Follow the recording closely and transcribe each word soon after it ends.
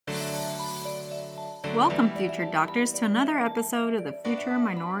Welcome, future doctors, to another episode of the Future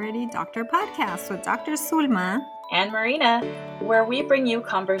Minority Doctor Podcast with Dr. Sulma and Marina, where we bring you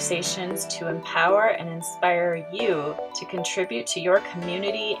conversations to empower and inspire you to contribute to your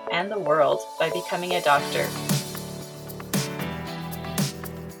community and the world by becoming a doctor.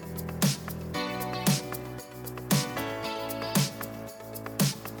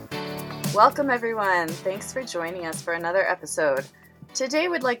 Welcome, everyone. Thanks for joining us for another episode. Today,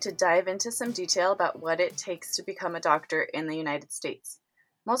 we'd like to dive into some detail about what it takes to become a doctor in the United States.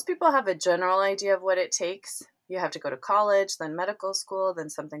 Most people have a general idea of what it takes. You have to go to college, then medical school, then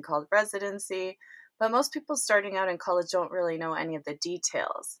something called residency. But most people starting out in college don't really know any of the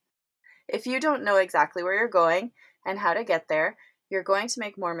details. If you don't know exactly where you're going and how to get there, you're going to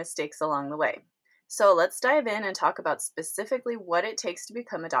make more mistakes along the way. So let's dive in and talk about specifically what it takes to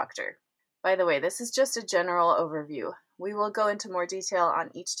become a doctor. By the way, this is just a general overview. We will go into more detail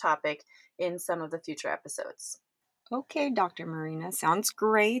on each topic in some of the future episodes. Okay, Dr. Marina, sounds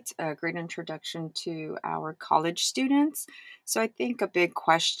great. A great introduction to our college students. So I think a big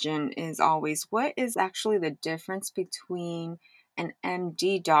question is always, what is actually the difference between an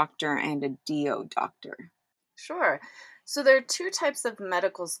MD doctor and a DO doctor? Sure. So there are two types of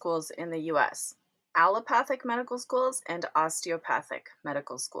medical schools in the U.S., allopathic medical schools and osteopathic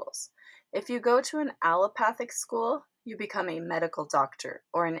medical schools. If you go to an allopathic school, you become a medical doctor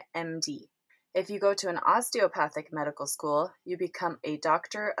or an MD. If you go to an osteopathic medical school, you become a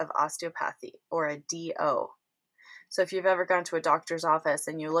doctor of osteopathy or a DO. So if you've ever gone to a doctor's office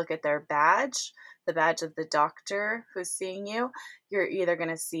and you look at their badge, the badge of the doctor who's seeing you, you're either going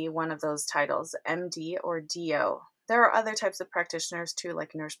to see one of those titles, MD or DO. There are other types of practitioners too,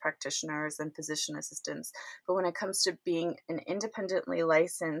 like nurse practitioners and physician assistants. But when it comes to being an independently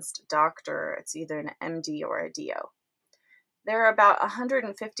licensed doctor, it's either an MD or a DO. There are about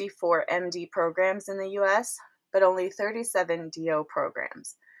 154 MD programs in the US, but only 37 DO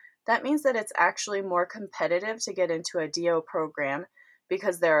programs. That means that it's actually more competitive to get into a DO program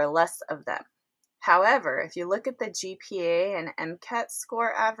because there are less of them. However, if you look at the GPA and MCAT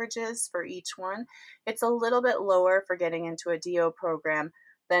score averages for each one, it's a little bit lower for getting into a DO program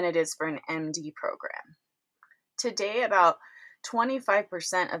than it is for an MD program. Today, about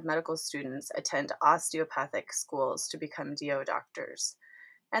 25% of medical students attend osteopathic schools to become DO doctors.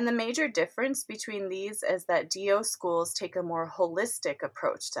 And the major difference between these is that DO schools take a more holistic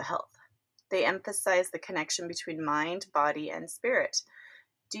approach to health. They emphasize the connection between mind, body, and spirit.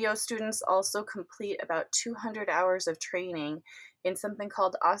 DO students also complete about 200 hours of training in something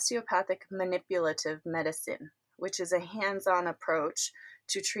called osteopathic manipulative medicine, which is a hands-on approach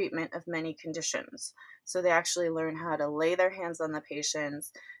to treatment of many conditions. So they actually learn how to lay their hands on the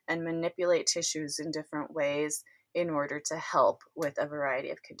patients and manipulate tissues in different ways in order to help with a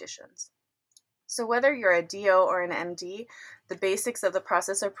variety of conditions. So whether you're a DO or an MD, the basics of the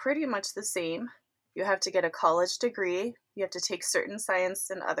process are pretty much the same. You have to get a college degree, you have to take certain science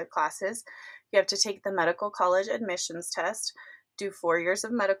and other classes, you have to take the medical college admissions test, do 4 years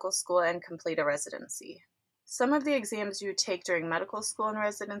of medical school, and complete a residency. Some of the exams you take during medical school and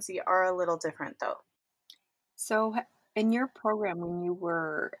residency are a little different though. So, in your program, when you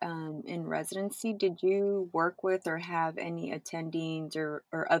were in residency, did you work with or have any attendings or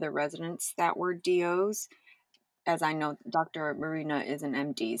other residents that were DOs? As I know, Dr. Marina is an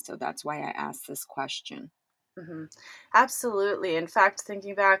MD, so that's why I asked this question. Mm-hmm. Absolutely. In fact,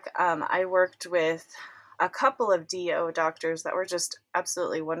 thinking back, I worked with a couple of DO doctors that were just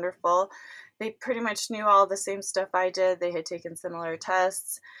absolutely wonderful. They pretty much knew all the same stuff I did. They had taken similar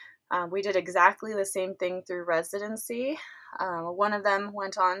tests. We did exactly the same thing through residency. One of them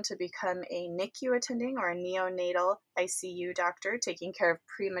went on to become a NICU attending or a neonatal ICU doctor taking care of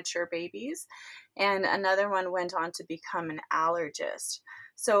premature babies, and another one went on to become an allergist.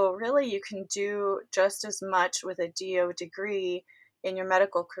 So really you can do just as much with a DO degree in your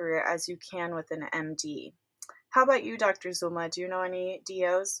medical career as you can with an MD. How about you, Dr. Zuma? Do you know any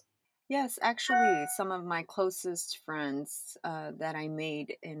DOs? Yes, actually, some of my closest friends that I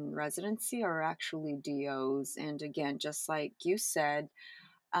made in residency are actually DOs, and again, just like you said,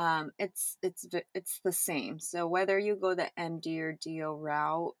 it's the same. So whether you go the MD or DO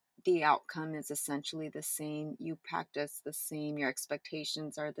route, the outcome is essentially the same. You practice the same. Your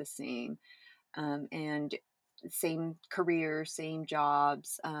expectations are the same, and same career, same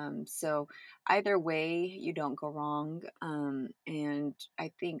jobs. So either way, you don't go wrong. And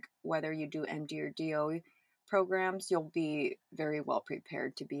I think whether you do MD or DO programs, you'll be very well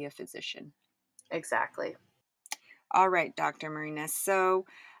prepared to be a physician. Exactly. All right, Dr. Marina. So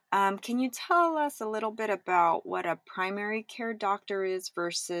Can you tell us a little bit about what a primary care doctor is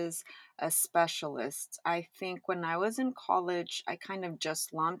versus a specialist? I think when I was in college, I kind of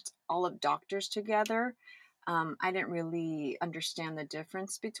just lumped all of doctors together. I didn't really understand the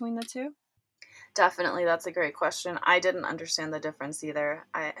difference between the two. Definitely, that's a great question. I didn't understand the difference either.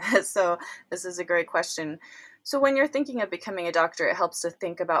 So this is a great question. So when you're thinking of becoming a doctor, it helps to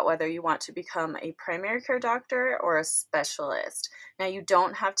think about whether you want to become a primary care doctor or a specialist. Now, you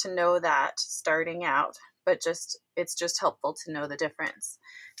don't have to know that starting out, but just it's just helpful to know the difference.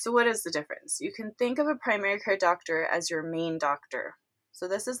 So what is the difference? You can think of a primary care doctor as your main doctor. So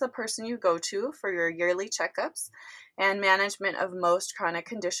this is the person you go to for your yearly checkups and management of most chronic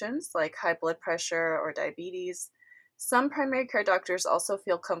conditions like high blood pressure or diabetes. Some primary care doctors also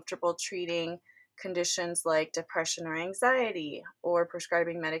feel comfortable treating conditions like depression or anxiety or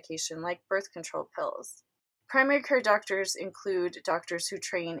prescribing medication like birth control pills. Primary care doctors include doctors who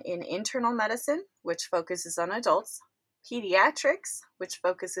train in internal medicine, which focuses on adults, pediatrics, which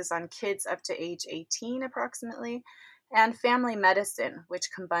focuses on kids up to age 18 approximately, and family medicine,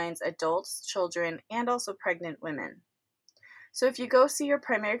 which combines adults, children, and also pregnant women. So, if you go see your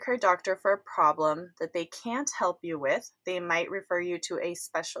primary care doctor for a problem that they can't help you with, they might refer you to a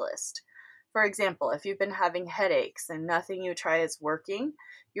specialist. For example, if you've been having headaches and nothing you try is working,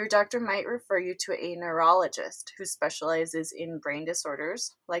 your doctor might refer you to a neurologist who specializes in brain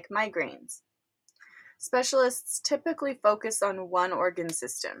disorders like migraines. Specialists typically focus on one organ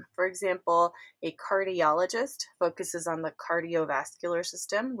system. For example, a cardiologist focuses on the cardiovascular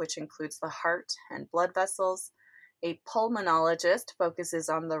system, which includes the heart and blood vessels. A pulmonologist focuses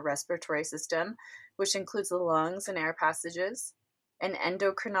on the respiratory system, which includes the lungs and air passages. An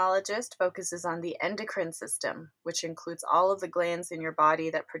endocrinologist focuses on the endocrine system, which includes all of the glands in your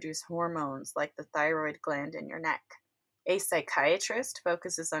body that produce hormones, like the thyroid gland in your neck. A psychiatrist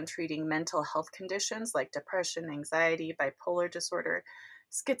focuses on treating mental health conditions like depression, anxiety, bipolar disorder,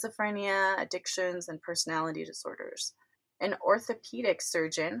 schizophrenia, addictions, and personality disorders. An orthopedic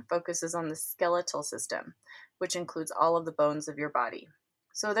surgeon focuses on the skeletal system, which includes all of the bones of your body.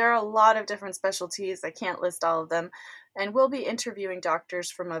 So there are a lot of different specialties. I can't list all of them. And we'll be interviewing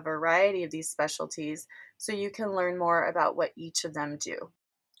doctors from a variety of these specialties so you can learn more about what each of them do.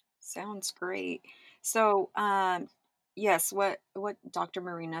 Sounds great. So, yes, what Dr.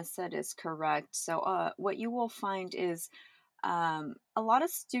 Marina said is correct. So, what you will find is a lot of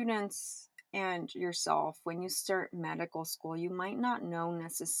students and yourself, when you start medical school, you might not know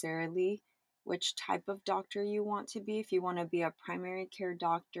necessarily which type of doctor you want to be. If you want to be a primary care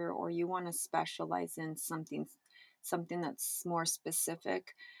doctor or you want to specialize in something that's more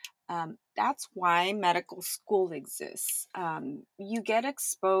specific. That's why medical school exists. You get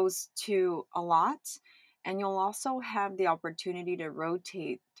exposed to a lot, and you'll also have the opportunity to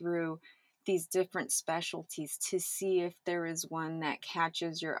rotate through these different specialties to see if there is one that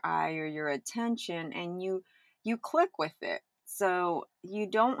catches your eye or your attention, and you click with it. So you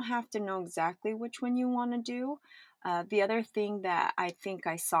don't have to know exactly which one you want to do. The other thing that I think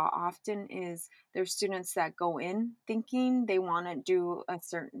I saw often is there's students that go in thinking they want to do a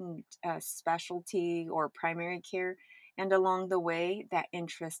certain specialty or primary care, and along the way, that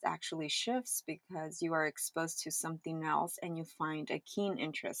interest actually shifts because you are exposed to something else and you find a keen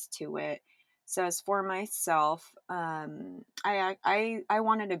interest to it. So, as for myself, I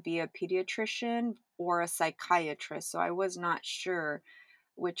wanted to be a pediatrician or a psychiatrist, so I was not sure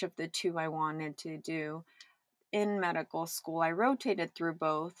which of the two I wanted to do in medical school. I rotated through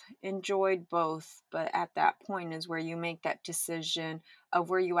both, enjoyed both, but at that point is where you make that decision of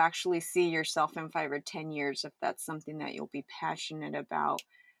where you actually see yourself in 5 or 10 years, if that's something that you'll be passionate about.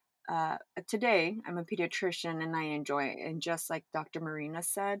 Today, I'm a pediatrician and I enjoy it. And just like Dr. Marina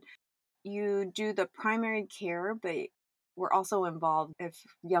said, you do the primary care, but we're also involved if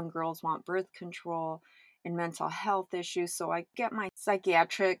young girls want birth control and mental health issues. So I get my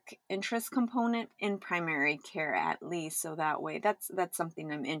psychiatric interest component in primary care at least. So that way, that's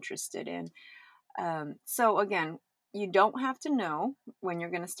something I'm interested in. So again, you don't have to know when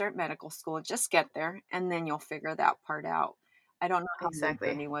you're going to start medical school. Just get there, and then you'll figure that part out. I don't know how your Exactly.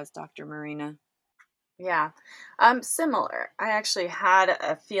 journey was, Dr. Marina. Yeah. Similar. I actually had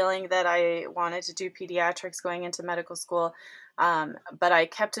a feeling that I wanted to do pediatrics going into medical school, but I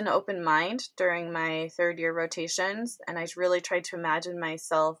kept an open mind during my third year rotations, and I really tried to imagine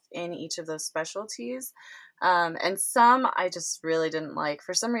myself in each of those specialties. And some I just really didn't like.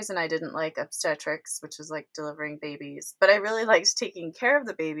 For some reason, I didn't like obstetrics, which is like delivering babies, but I really liked taking care of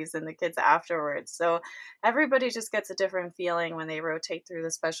the babies and the kids afterwards. So everybody just gets a different feeling when they rotate through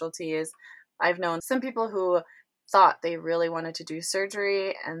the specialties. I've known some people who thought they really wanted to do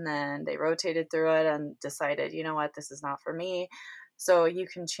surgery, and then they rotated through it and decided, you know what, this is not for me. So you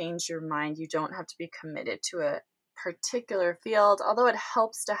can change your mind. You don't have to be committed to a particular field, although it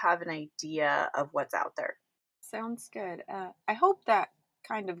helps to have an idea of what's out there. Sounds good. I hope that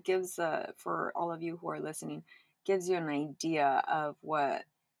kind of gives, for all of you who are listening, gives you an idea of what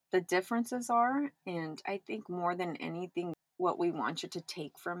the differences are. And I think more than anything, what we want you to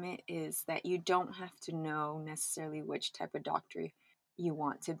take from it is that you don't have to know necessarily which type of doctor you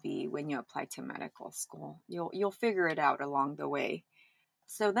want to be when you apply to medical school. You'll figure it out along the way.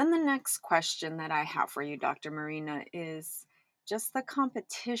 So then the next question that I have for you, Dr. Marina, is just the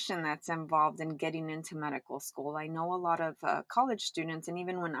competition that's involved in getting into medical school. I know a lot of college students, and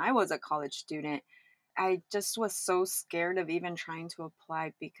even when I was a college student, I just was so scared of even trying to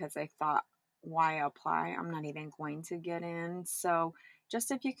apply because I thought, why apply? I'm not even going to get in. So,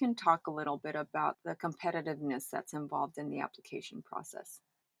 just if you can talk a little bit about the competitiveness that's involved in the application process.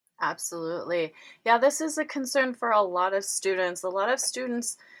 Absolutely. Yeah, this is a concern for a lot of students. A lot of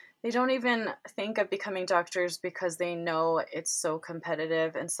students, they don't even think of becoming doctors because they know it's so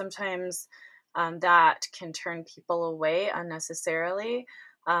competitive. And sometimes that can turn people away unnecessarily.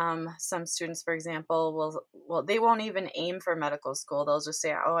 Some students, for example, they won't even aim for medical school. They'll just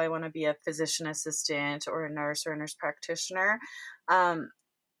say, "Oh, I want to be a physician assistant or a nurse practitioner." Um,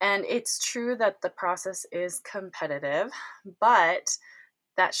 and it's true that the process is competitive, but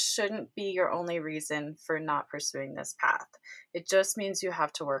that shouldn't be your only reason for not pursuing this path. It just means you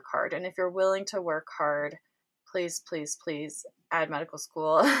have to work hard. And if you're willing to work hard, please, please, please add medical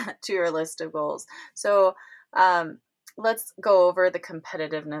school to your list of goals. So, um, let's go over the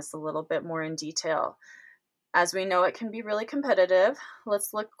competitiveness a little bit more in detail. As we know, it can be really competitive.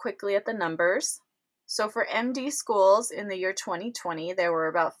 Let's look quickly at the numbers. So, for MD schools in the year 2020, there were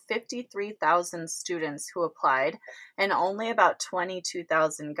about 53,000 students who applied, and only about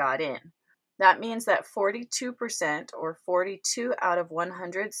 22,000 got in. That means that 42%, or 42 out of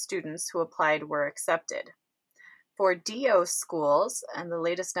 100 students who applied, were accepted. For DO schools, and the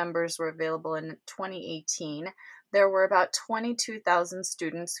latest numbers were available in 2018, there were about 22,000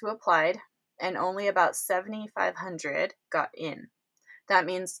 students who applied, and only about 7,500 got in. That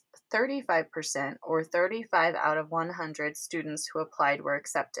means 35%, or 35 out of 100 students who applied, were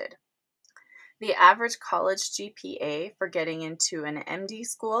accepted. The average college GPA for getting into an MD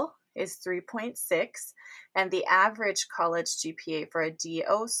school is 3.6, and the average college GPA for a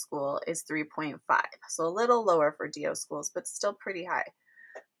DO school is 3.5. So a little lower for DO schools, but still pretty high.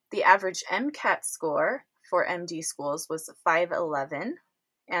 The average MCAT score for MD schools was 511,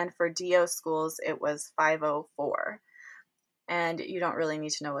 and for DO schools, it was 504. And you don't really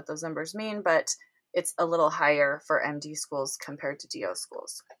need to know what those numbers mean, but it's a little higher for MD schools compared to DO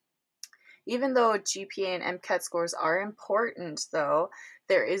schools. Even though GPA and MCAT scores are important, though,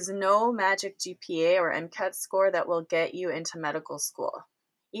 there is no magic GPA or MCAT score that will get you into medical school.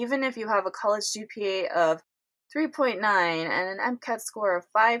 Even if you have a college GPA of 3.9 and an MCAT score of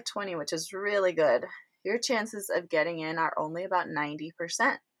 520, which is really good, your chances of getting in are only about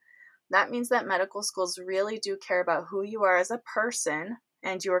 90%. That means that medical schools really do care about who you are as a person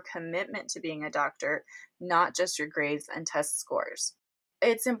and your commitment to being a doctor, not just your grades and test scores.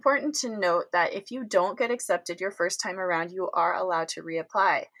 It's important to note that if you don't get accepted your first time around, you are allowed to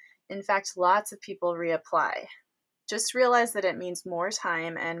reapply. In fact, lots of people reapply. Just realize that it means more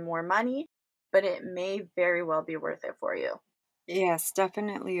time and more money, but it may very well be worth it for you. Yes,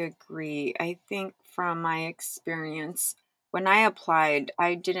 definitely agree. I think from my experience, when I applied,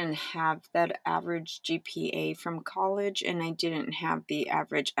 I didn't have that average GPA from college and I didn't have the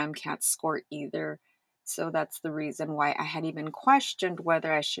average MCAT score either. So that's the reason why I had even questioned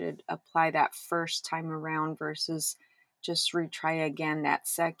whether I should apply that first time around versus just retry again that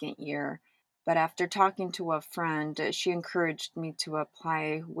second year. But after talking to a friend, she encouraged me to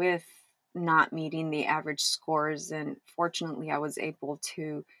apply with not meeting the average scores. And fortunately, I was able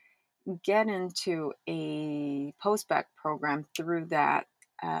to get into a post-bac program through that.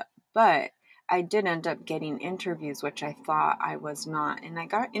 Uh, but I did end up getting interviews, which I thought I was not. And I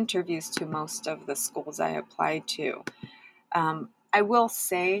got interviews to most of the schools I applied to. I will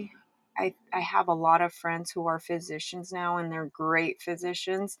say, I have a lot of friends who are physicians now, and they're great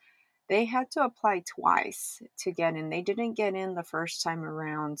physicians. They had to apply twice to get in. They didn't get in the first time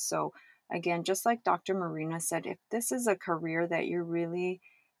around. So, again, just like Dr. Marina said, if this is a career that you're really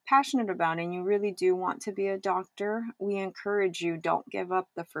passionate about and you really do want to be a doctor, we encourage you, don't give up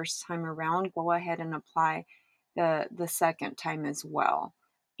the first time around. Go ahead and apply the second time as well.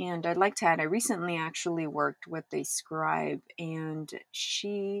 And I'd like to add, I recently actually worked with a scribe, and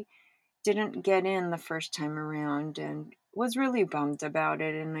she didn't get in the first time around and was really bummed about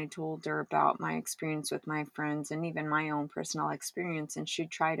it. And I told her about my experience with my friends and even my own personal experience. And she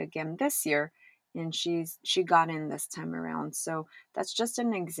tried again this year, and she got in this time around. So that's just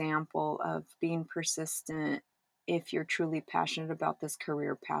an example of being persistent if you're truly passionate about this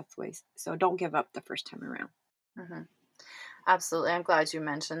career pathways. So don't give up the first time around. Mhm. Absolutely. I'm glad you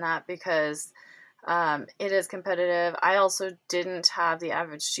mentioned that because it is competitive. I also didn't have the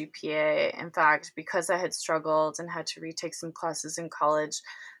average GPA. In fact, because I had struggled and had to retake some classes in college,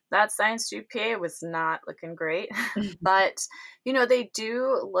 that science GPA was not looking great. But, they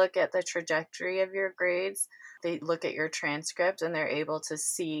do look at the trajectory of your grades. They look at your transcript and they're able to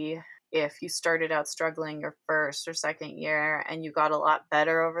see if you started out struggling your first or second year and you got a lot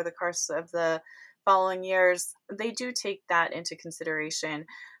better over the course of the following years. They do take that into consideration.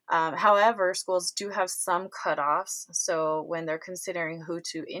 However, schools do have some cutoffs. So when they're considering who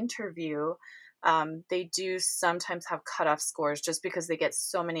to interview, they do sometimes have cutoff scores just because they get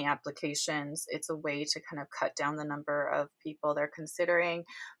so many applications. It's a way to kind of cut down the number of people they're considering.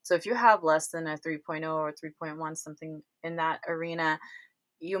 So if you have less than a 3.0 or 3.1, something in that arena,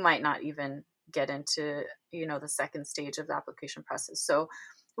 you might not even get into, the second stage of the application process. So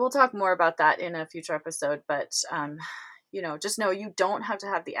we'll talk more about that in a future episode, but just know you don't have to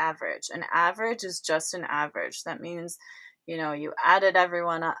have the average. An average is just an average. That means, you added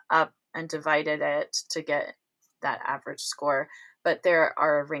everyone up and divided it to get that average score. But there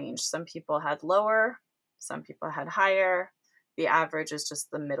are a range. Some people had lower, some people had higher. The average is just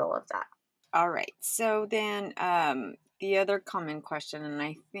the middle of that. All right. So then, the other common question, and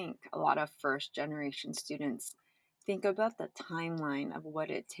I think a lot of first generation students think about the timeline of what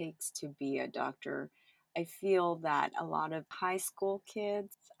it takes to be a doctor. I feel that a lot of high school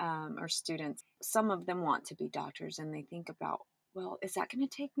kids or students, some of them want to be doctors, and they think about, well, is that going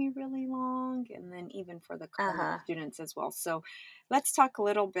to take me really long? And then even for the Uh college huh. students as well. So let's talk a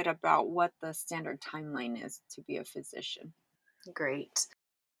little bit about what the standard timeline is to be a physician. Great.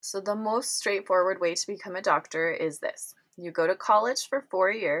 So, the most straightforward way to become a doctor is this: you go to college for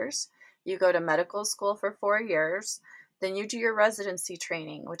 4 years, you go to medical school for 4 years, then you do your residency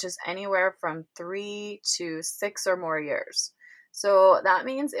training, which is anywhere from 3 to 6 or more years. So, that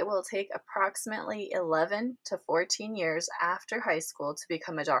means it will take approximately 11 to 14 years after high school to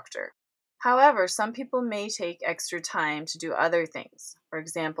become a doctor. However, some people may take extra time to do other things. For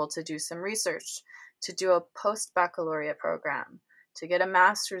example, to do some research, to do a post baccalaureate program, to get a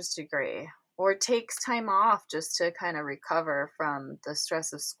master's degree, or takes time off just to kind of recover from the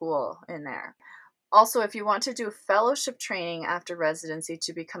stress of school in there. Also, if you want to do fellowship training after residency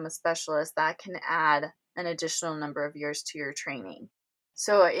to become a specialist, that can add an additional number of years to your training.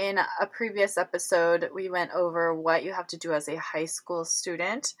 So, in a previous episode, we went over what you have to do as a high school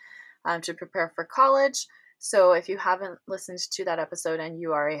student to prepare for college. So, if you haven't listened to that episode and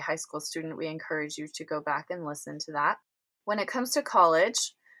you are a high school student, we encourage you to go back and listen to that. When it comes to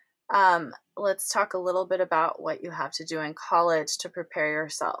college, let's talk a little bit about what you have to do in college to prepare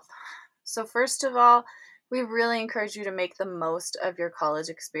yourself. So, first of all, we really encourage you to make the most of your college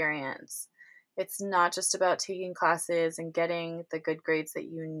experience. It's not just about taking classes and getting the good grades that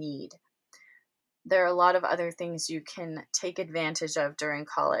you need. There are a lot of other things you can take advantage of during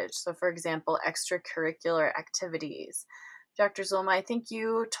college. So, for example, extracurricular activities. Dr. Zulma, I think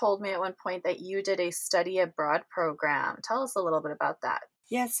you told me at one point that you did a study abroad program. Tell us a little bit about that.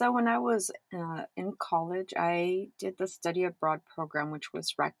 Yeah, so when I was in college, I did the study abroad program, which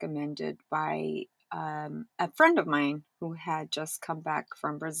was recommended by a friend of mine who had just come back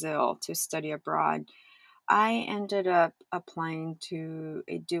from Brazil to study abroad. I ended up applying to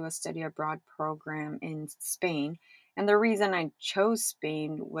do a study abroad program in Spain. And the reason I chose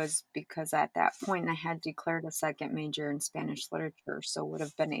Spain was because at that point I had declared a second major in Spanish literature, so would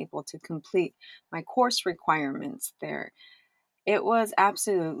have been able to complete my course requirements there. It was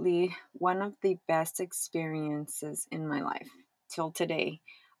absolutely one of the best experiences in my life till today.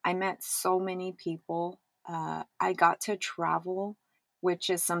 I met so many people. I got to travel, which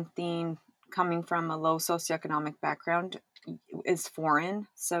is something coming from a low socioeconomic background is foreign.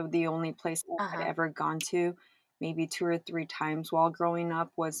 So the only place I Uh had huh. ever gone to, maybe two or three times while growing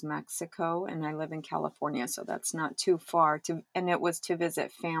up, was Mexico, and I live in California, so that's not too far to, and it was to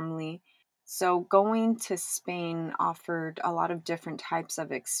visit family. So going to Spain offered a lot of different types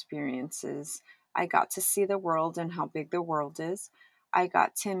of experiences. I got to see the world and how big the world is. I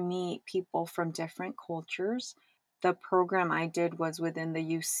got to meet people from different cultures. The program I did was within the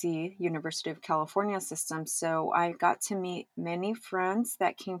UC, University of California system. So I got to meet many friends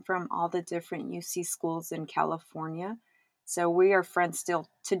that came from all the different UC schools in California. So we are friends still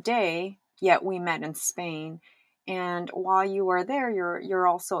today, yet we met in Spain. And while you are there, you're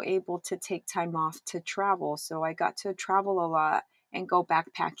also able to take time off to travel. So I got to travel a lot and go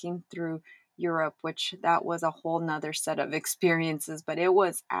backpacking through Europe, which that was a whole nother set of experiences, but it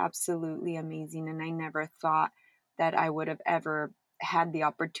was absolutely amazing. And I never thought that I would have ever had the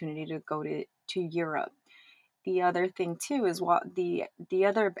opportunity to go to Europe. The other thing too is what the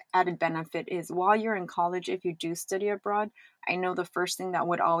other added benefit is while you're in college, if you do study abroad, I know the first thing that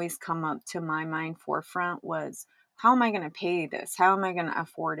would always come up to my mind forefront was, how am I going to pay this? How am I going to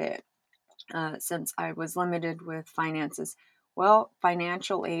afford it? Since I was limited with finances. Well,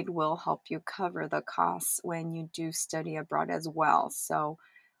 financial aid will help you cover the costs when you do study abroad as well. So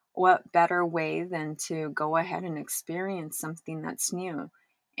what better way than to go ahead and experience something that's new?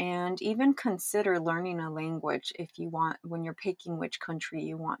 And even consider learning a language if you want, when you're picking which country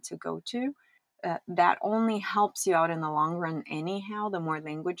you want to go to. That only helps you out in the long run, anyhow, the more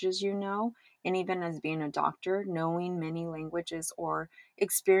languages you know. And even as being a doctor, knowing many languages or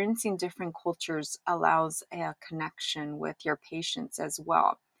experiencing different cultures allows a connection with your patients as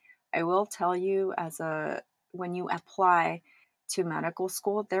well. I will tell you, when you apply to medical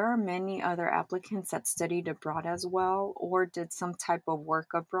school, there are many other applicants that studied abroad as well or did some type of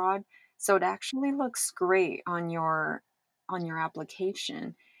work abroad. So it actually looks great on your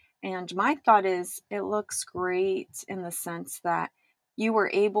application. And my thought is it looks great in the sense that you were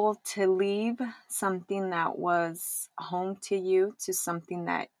able to leave something that was home to you to something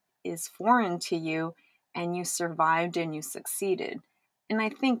that is foreign to you, and you survived and you succeeded. And I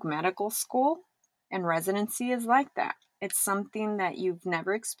think medical school and residency is like that. It's something that you've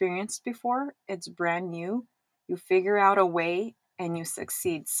never experienced before, it's brand new. You figure out a way and you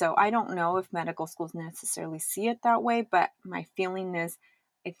succeed. So I don't know if medical schools necessarily see it that way, but my feeling is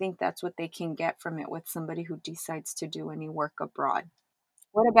I think that's what they can get from it with somebody who decides to do any work abroad.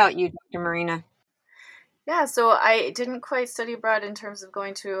 What about you, Dr. Marina? Yeah, so I didn't quite study abroad in terms of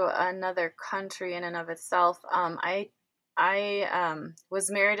going to another country in and of itself. I was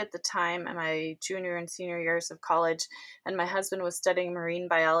married at the time in my junior and senior years of college, and my husband was studying marine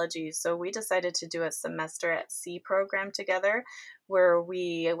biology. So we decided to do a semester at sea program together, where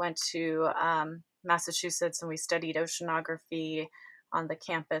we went to Massachusetts and we studied oceanography on the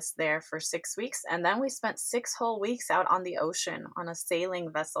campus there for 6 weeks, and then we spent 6 whole weeks out on the ocean on a sailing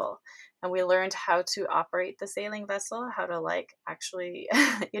vessel, and we learned how to operate the sailing vessel, how to like actually,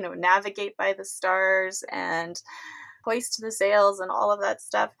 navigate by the stars and hoist the sails and all of that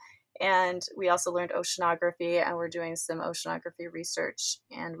stuff. And we also learned oceanography, and we're doing some oceanography research.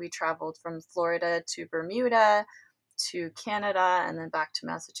 And we traveled from Florida to Bermuda to Canada and then back to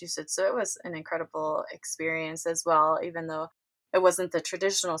Massachusetts. So it was an incredible experience as well, even though it wasn't the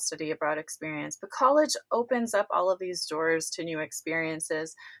traditional study abroad experience. But college opens up all of these doors to new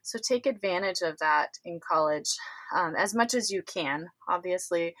experiences. So take advantage of that in college as much as you can.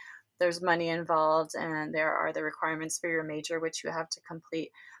 Obviously, there's money involved and there are the requirements for your major, which you have to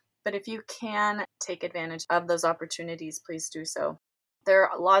complete. But if you can take advantage of those opportunities, please do so. There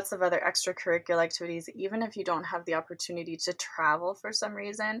are lots of other extracurricular activities. Even if you don't have the opportunity to travel for some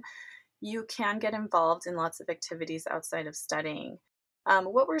reason, you can get involved in lots of activities outside of studying.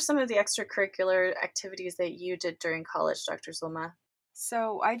 What were some of the extracurricular activities that you did during college, Dr. Zulma?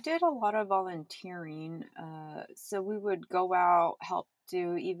 So I did a lot of volunteering. So we would go out, help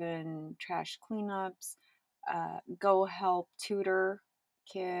do even trash cleanups, go help tutor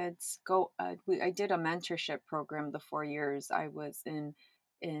kids. I did a mentorship program the 4 years I was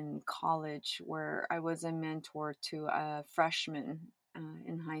in college, where I was a mentor to a freshman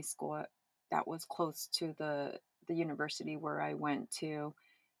in high school that was close to the university where I went to.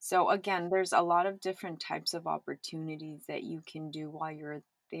 So again, there's a lot of different types of opportunities that you can do while you're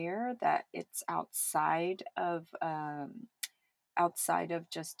there, that it's outside of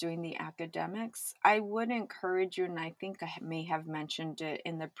just doing the academics. I would encourage you, and I think I may have mentioned it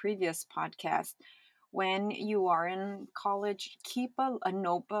in the previous podcast, when you are in college, keep a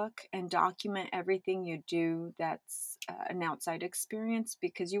notebook and document everything you do that's an outside experience,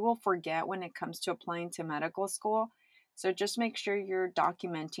 because you will forget when it comes to applying to medical school. So just make sure you're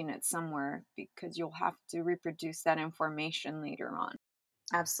documenting it somewhere, because you'll have to reproduce that information later on.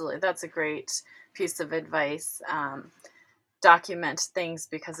 Absolutely. That's a great piece of advice. Document things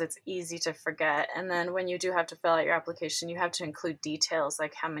because it's easy to forget. And then when you do have to fill out your application, you have to include details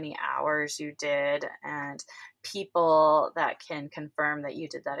like how many hours you did and people that can confirm that you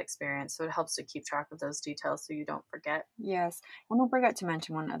did that experience. So it helps to keep track of those details so you don't forget. Yes. And don't forget to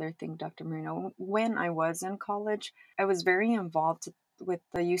mention one other thing, Dr. Marino. When I was in college, I was very involved with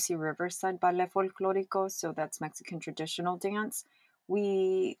the UC Riverside Ballet Folklorico, so that's Mexican traditional dance.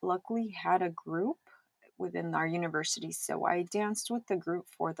 We luckily had a group within our university, so I danced with the group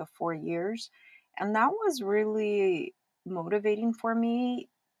for the 4 years, and that was really motivating for me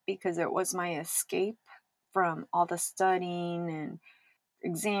because it was my escape from all the studying and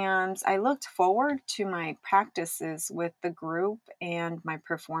exams. I looked forward to my practices with the group and my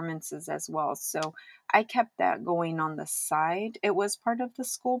performances as well. So I kept that going on the side. It was part of the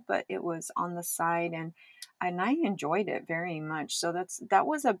school, but it was on the side, and I enjoyed it very much. So that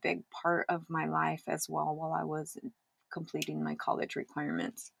was a big part of my life as well while I was completing my college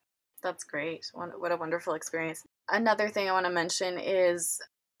requirements. That's great. What a wonderful experience. Another thing I want to mention is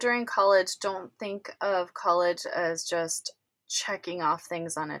during college, don't think of college as just checking off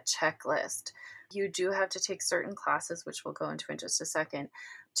things on a checklist. You do have to take certain classes, which we'll go into in just a second,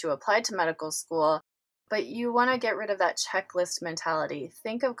 to apply to medical school. But you want to get rid of that checklist mentality.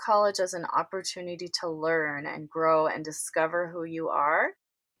 Think of college as an opportunity to learn and grow and discover who you are.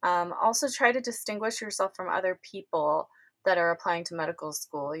 Also, try to distinguish yourself from other people that are applying to medical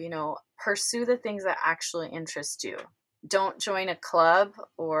school. Pursue the things that actually interest you. Don't join a club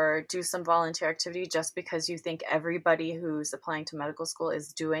or do some volunteer activity just because you think everybody who's applying to medical school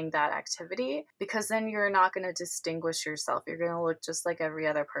is doing that activity, because then you're not going to distinguish yourself. You're going to look just like every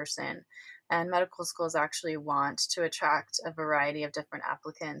other person. And medical schools actually want to attract a variety of different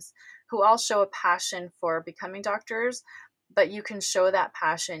applicants who all show a passion for becoming doctors, but you can show that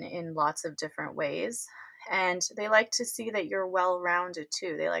passion in lots of different ways. And they like to see that you're well-rounded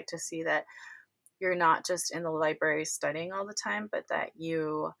too. They like to see that you're not just in the library studying all the time, but that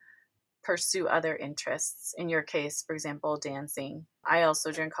you pursue other interests. In your case, for example, dancing. I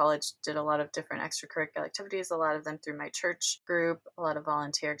also during college did a lot of different extracurricular activities, a lot of them through my church group, a lot of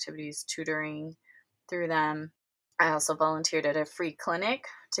volunteer activities, tutoring through them. I also volunteered at a free clinic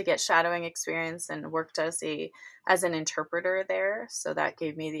to get shadowing experience and worked as an interpreter there. So that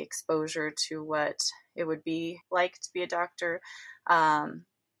gave me the exposure to what it would be like to be a doctor. Um,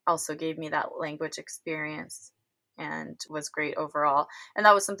 Also gave me that language experience and was great overall. And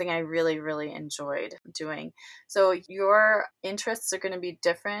that was something I really, really enjoyed doing. So your interests are going to be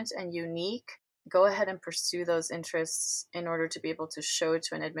different and unique. Go ahead and pursue those interests in order to be able to show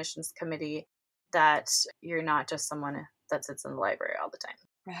to an admissions committee that you're not just someone that sits in the library all the time.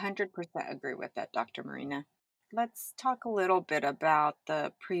 100% agree with that, Dr. Marina. Let's talk a little bit about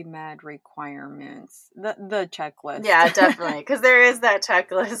the pre-med requirements, the checklist. Yeah, definitely. Because there is that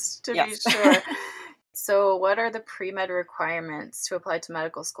checklist to be Yes. sure. So, what are the pre med requirements to apply to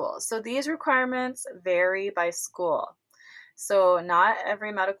medical school? So, these requirements vary by school. So, not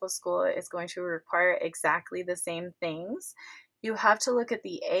every medical school is going to require exactly the same things. You have to look at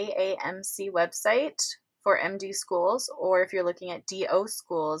the AAMC website for MD schools, or if you're looking at DO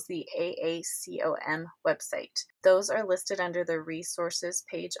schools, the AACOM website. Those are listed under the resources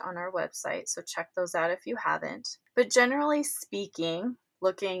page on our website, so check those out if you haven't. But generally speaking,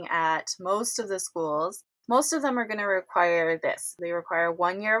 looking at most of the schools, most of them are going to require this. They require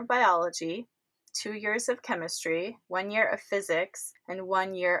 1 year of biology, 2 years of chemistry, 1 year of physics, and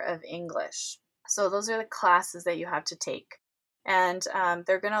 1 year of English. So those are the classes that you have to take. And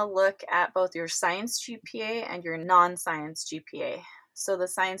they're going to look at both your science GPA and your non-science GPA. So the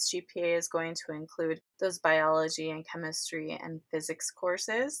science GPA is going to include those biology and chemistry and physics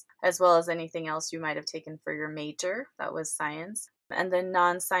courses, as well as anything else you might have taken for your major that was science. And the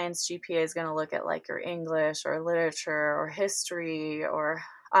non-science GPA is going to look at like your English or literature or history or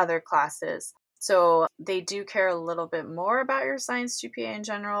other classes. So they do care a little bit more about your science GPA in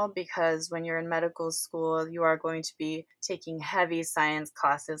general, because when you're in medical school, you are going to be taking heavy science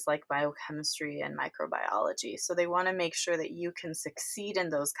classes like biochemistry and microbiology. So they want to make sure that you can succeed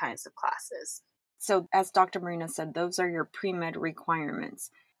in those kinds of classes. So, as Dr. Marina said, those are your pre-med requirements.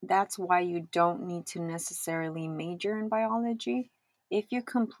 That's why you don't need to necessarily major in biology. If you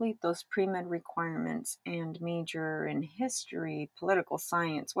complete those pre-med requirements and major in history, political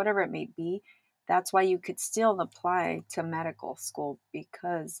science, whatever it may be, that's why you could still apply to medical school,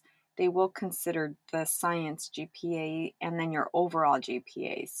 because they will consider the science GPA and then your overall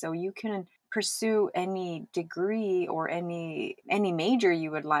GPA. So you can pursue any degree or any major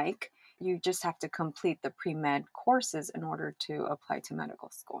you would like. You just have to complete the pre-med courses in order to apply to medical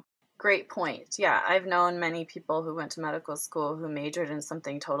school. Great point. Yeah, I've known many people who went to medical school who majored in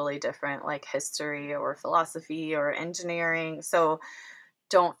something totally different, like history or philosophy or engineering. So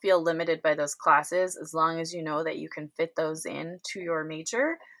don't feel limited by those classes. As long as you know that you can fit those in to your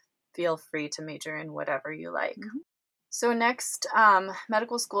major, feel free to major in whatever you like. Mhm. So next,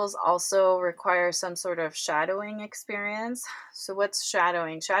 medical schools also require some sort of shadowing experience. So what's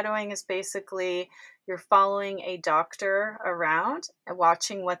shadowing? Shadowing is basically you're following a doctor around and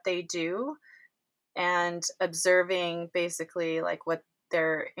watching what they do and observing basically like what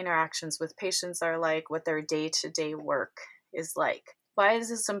their interactions with patients are like, what their day-to-day work is like. Why is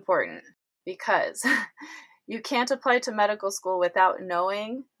this important? Because you can't apply to medical school without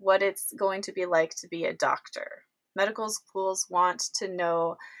knowing what it's going to be like to be a doctor. Medical schools want to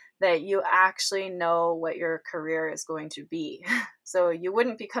know that you actually know what your career is going to be. So you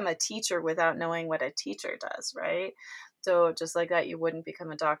wouldn't become a teacher without knowing what a teacher does, right? So just like that, you wouldn't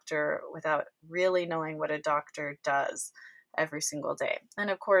become a doctor without really knowing what a doctor does every single day. And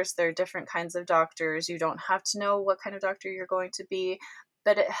of course, there are different kinds of doctors. You don't have to know what kind of doctor you're going to be,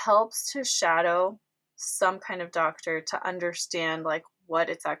 but it helps to shadow some kind of doctor to understand like what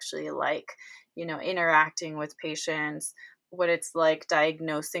it's actually like, interacting with patients, what it's like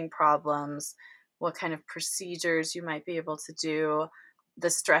diagnosing problems, what kind of procedures you might be able to do, the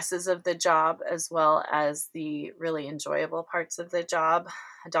stresses of the job as well as the really enjoyable parts of the job.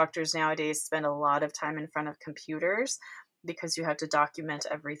 Doctors nowadays spend a lot of time in front of computers because you have to document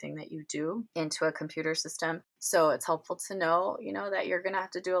everything that you do into a computer system. So it's helpful to know, that you're going to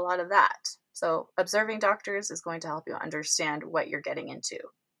have to do a lot of that. So observing doctors is going to help you understand what you're getting into.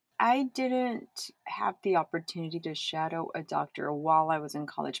 I didn't have the opportunity to shadow a doctor while I was in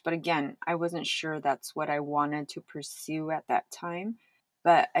college, but again, I wasn't sure that's what I wanted to pursue at that time.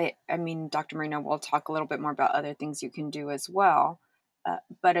 But I mean, Dr. Marino will talk a little bit more about other things you can do as well.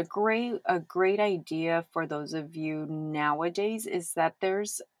 But a great idea for those of you nowadays is that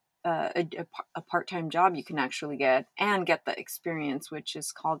there's a part-time job you can actually get and get the experience, which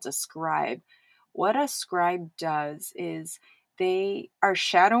is called a scribe. What a scribe does is they are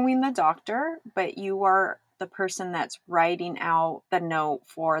shadowing the doctor, but you are the person that's writing out the note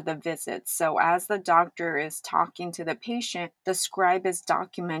for the visit. So as the doctor is talking to the patient, the scribe is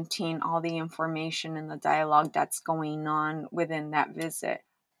documenting all the information and the dialogue that's going on within that visit.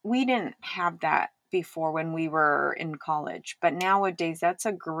 We didn't have that before when we were in college, but nowadays that's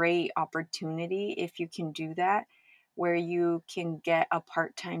a great opportunity if you can do that, where you can get a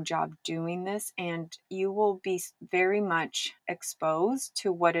part-time job doing this, and you will be very much exposed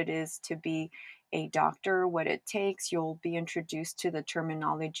to what it is to be a doctor, what it takes. You'll be introduced to the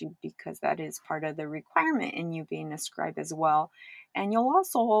terminology because that is part of the requirement in you being a scribe as well. And you'll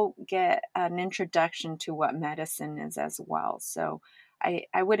also get an introduction to what medicine is as well. So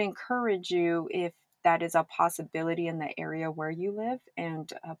I would encourage you, if that is a possibility in the area where you live,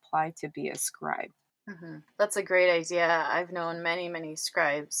 and apply to be a scribe. That's a great idea. I've known many, many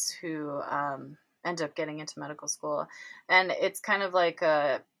scribes who end up getting into medical school. And it's kind of like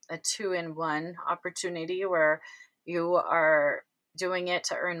a two-in-one opportunity where you are doing it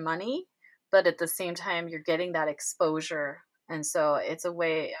to earn money, but at the same time, you're getting that exposure. And so it's a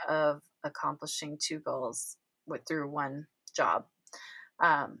way of accomplishing two goals through one job.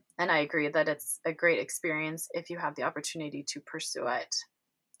 And I agree that it's a great experience if you have the opportunity to pursue it.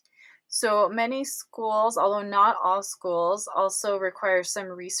 So many schools, although not all schools, also require some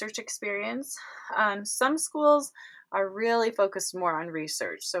research experience. Some schools are really focused more on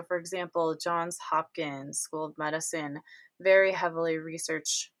research. So, for example, Johns Hopkins School of Medicine, very heavily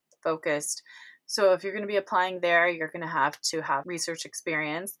research focused. So, if you're going to be applying there, you're going to have research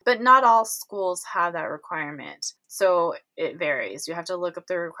experience, but not all schools have that requirement. So, it varies. You have to look up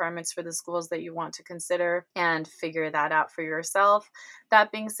the requirements for the schools that you want to consider and figure that out for yourself.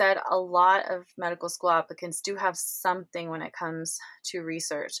 That being said, a lot of medical school applicants do have something when it comes to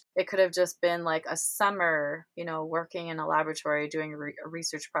research. It could have just been like a summer, working in a laboratory doing a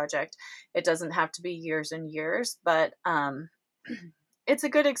research project. It doesn't have to be years and years, but it's a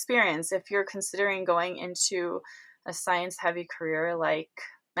good experience if you're considering going into a science heavy career like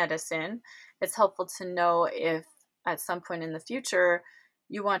medicine. It's helpful to know if at some point in the future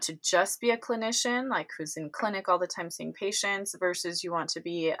you want to just be a clinician, like who's in clinic all the time seeing patients, versus you want to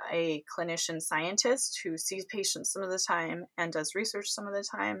be a clinician scientist who sees patients some of the time and does research some of the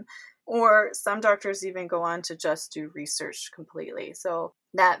time. Or some doctors even go on to just do research completely. So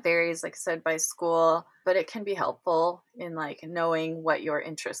that varies, like I said, by school, but it can be helpful in like knowing what your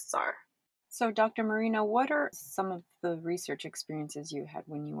interests are. So, Dr. Marino, what are some of the research experiences you had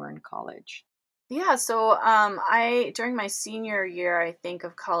when you were in college? Yeah, so I during my senior year, I think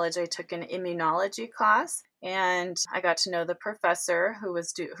of college, I took an immunology class, and I got to know the professor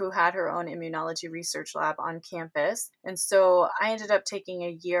who had her own immunology research lab on campus. And so I ended up taking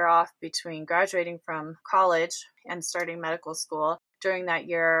a year off between graduating from college and starting medical school during that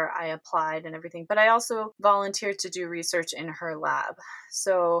year, I applied and everything, but I also volunteered to do research in her lab.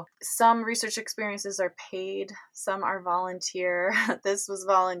 So some research experiences are paid, some are volunteer. This was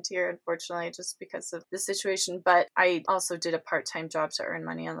volunteer, unfortunately, just because of the situation, but I also did a part-time job to earn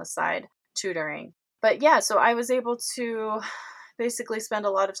money on the side, tutoring. But yeah, so I was able to basically spend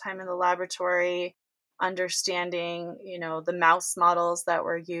a lot of time in the laboratory understanding, the mouse models that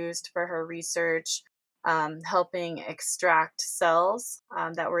were used for her research, helping extract cells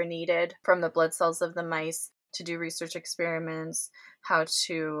that were needed from the blood cells of the mice to do research experiments, how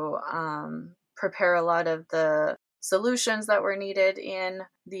to prepare a lot of the solutions that were needed in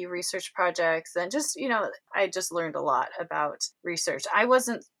the research projects. And just, I just learned a lot about research. I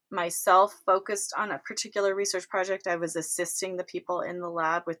wasn't myself focused on a particular research project. I was assisting the people in the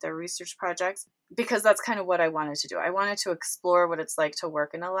lab with their research projects because that's kind of what I wanted to do. I wanted to explore what it's like to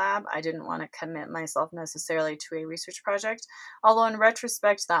work in a lab. I didn't want to commit myself necessarily to a research project, although in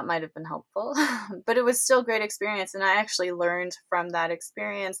retrospect that might have been helpful. But it was still a great experience, and I actually learned from that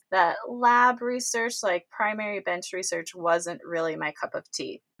experience that lab research, like primary bench research, wasn't really my cup of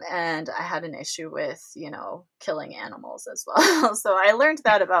tea. And I had an issue with, killing animals as well. So I learned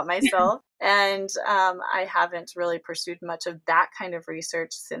that about myself. And I haven't really pursued much of that kind of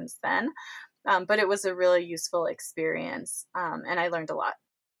research since then. But it was a really useful experience, and I learned a lot.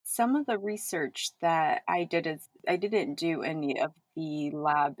 Some of the research that I did is I didn't do any of the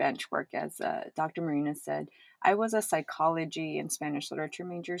lab bench work, as Dr. Marina said. I was a psychology and Spanish literature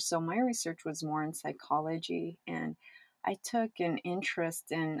major, so my research was more in psychology, and I took an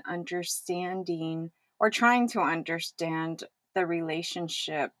interest in understanding or trying to understand the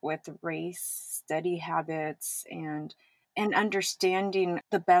relationship with race, study habits, and understanding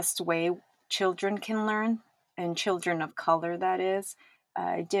the best way children can learn, and children of color, that is.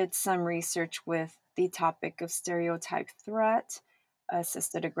 I did some research with the topic of stereotype threat,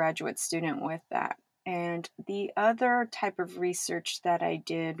 assisted a graduate student with that. And the other type of research that I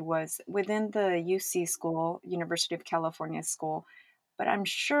did was within the UC school, University of California school, but I'm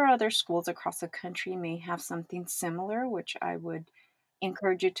sure other schools across the country may have something similar, which I would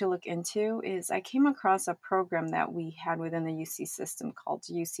encourage you to look into. Is I came across a program that we had within the UC system called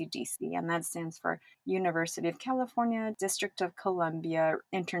UCDC, and that stands for University of California, District of Columbia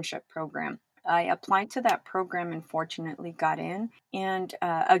Internship Program. I applied to that program and fortunately got in. And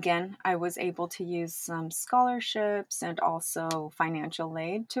again, I was able to use some scholarships and also financial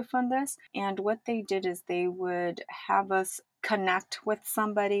aid to fund this. And what they did is they would have us connect with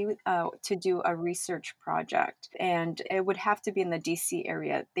somebody to do a research project. And it would have to be in the DC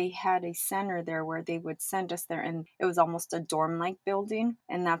area. They had a center there where they would send us there, and it was almost a dorm like building.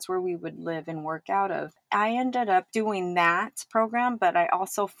 And that's where we would live and work out of. I ended up doing that program, but I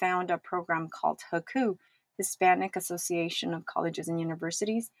also found a program called HACU, Hispanic Association of Colleges and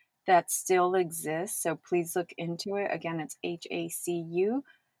Universities, that still exists. So please look into it. Again, it's HACU,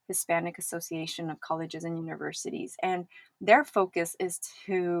 Hispanic Association of Colleges and Universities. And their focus is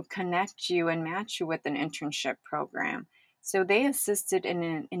to connect you and match you with an internship program. So they assisted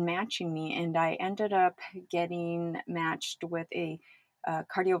in matching me, and I ended up getting matched with a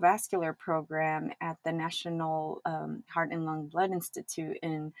cardiovascular program at the National Heart and Lung Blood Institute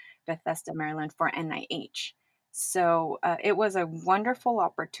in Bethesda, Maryland for NIH. So it was a wonderful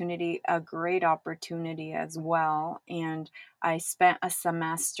opportunity, a great opportunity as well. And I spent a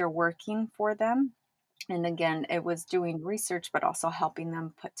semester working for them. And again, it was doing research, but also helping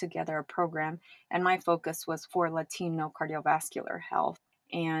them put together a program. And my focus was for Latino cardiovascular health.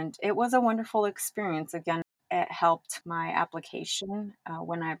 And it was a wonderful experience. Again, it helped my application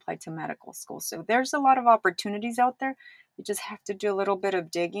when I applied to medical school. So there's a lot of opportunities out there. You just have to do a little bit of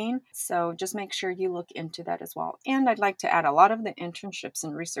digging. So just make sure you look into that as well. And I'd like to add, a lot of the internships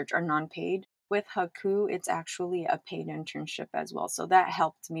and research are non-paid. With Haku, it's actually a paid internship as well. So that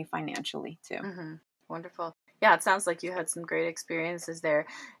helped me financially too. Mm-hmm. Wonderful. Yeah, it sounds like you had some great experiences there.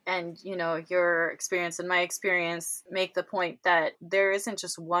 And, your experience and my experience make the point that there isn't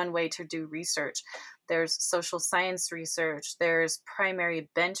just one way to do research. There's social science research, there's primary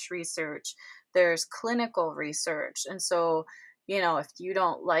bench research, there's clinical research. And so, if you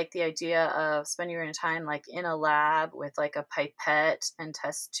don't like the idea of spending your time like in a lab with like a pipette and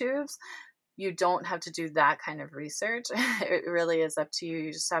test tubes, you don't have to do that kind of research. It really is up to you.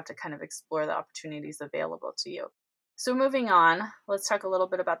 You just have to kind of explore the opportunities available to you. So, moving on, let's talk a little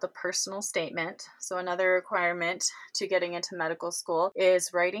bit about the personal statement. So, another requirement to getting into medical school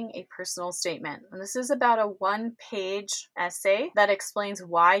is writing a personal statement. And this is about a 1-page essay that explains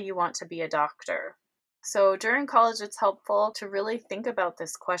why you want to be a doctor. So during college, it's helpful to really think about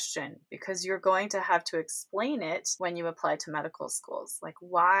this question because you're going to have to explain it when you apply to medical schools. Like,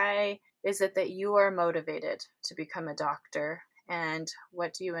 why is it that you are motivated to become a doctor? And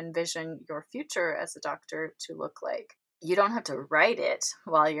what do you envision your future as a doctor to look like? You don't have to write it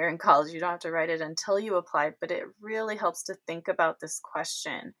while you're in college. You don't have to write it until you apply, but it really helps to think about this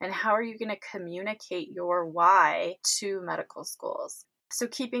question and how are you going to communicate your why to medical schools? So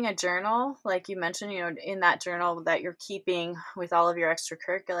keeping a journal, like you mentioned, in that journal that you're keeping with all of your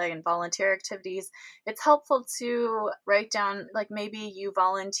extracurricular and volunteer activities, it's helpful to write down, like maybe you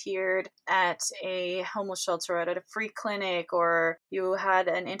volunteered at a homeless shelter or at a free clinic, or you had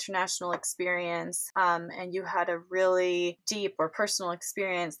an international experience, and you had a really deep or personal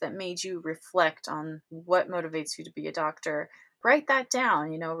experience that made you reflect on what motivates you to be a doctor. Write that down,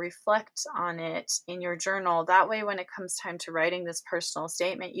 reflect on it in your journal. That way, when it comes time to writing this personal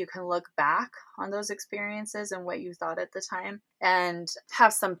statement, you can look back on those experiences and what you thought at the time and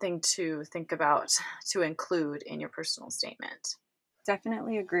have something to think about to include in your personal statement.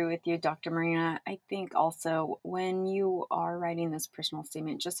 Definitely agree with you, Dr. Marina. I think also when you are writing this personal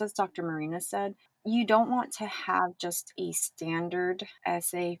statement, just as Dr. Marina said, you don't want to have just a standard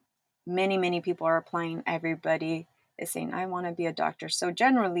essay. Many people are applying. Everybody is saying, I want to be a doctor. So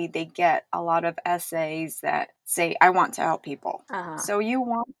generally, they get a lot of essays that say, I want to help people. Uh-huh. So you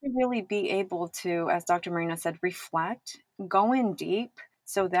want to really be able to, as Dr. Marina said, reflect, go in deep.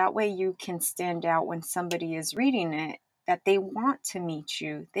 So that way you can stand out when somebody is reading it, that they want to meet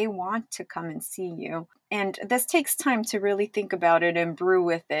you, they want to come and see you. And this takes time to really think about it and brew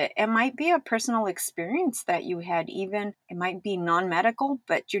with it. It might be a personal experience that you had, even it might be non medical,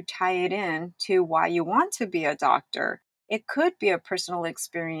 but you tie it in to why you want to be a doctor. It could be a personal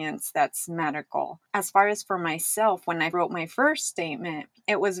experience that's medical. As far as for myself, when I wrote my first statement,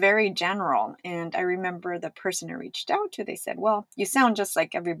 it was very general. And I remember the person I reached out to, they said, well, you sound just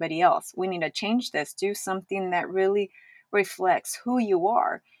like everybody else. We need to change this, do something that really reflects who you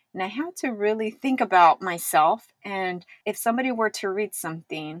are. And I had to really think about myself. And if somebody were to read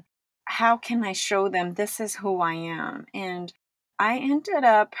something, how can I show them this is who I am? And I ended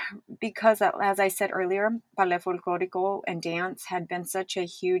up, because as I said earlier, ballet folklorico and dance had been such a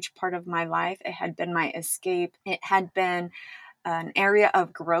huge part of my life. It had been my escape. It had been an area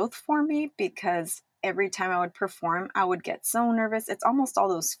of growth for me because every time I would perform, I would get so nervous. It's almost all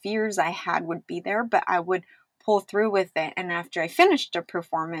those fears I had would be there, but I would pull through with it. And after I finished a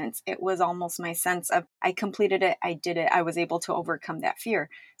performance, it was almost my sense of I completed it, I did it, I was able to overcome that fear.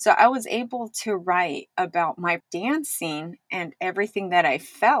 So I was able to write about my dancing and everything that I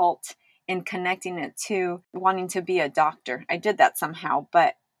felt and connecting it to wanting to be a doctor. I did that somehow,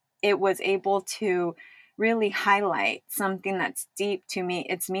 but it was able to really highlight something that's deep to me,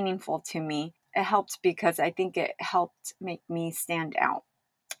 it's meaningful to me. It helped because I think it helped make me stand out.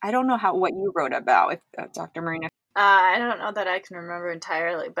 I don't know what you wrote about, if Dr. Marina. I don't know that I can remember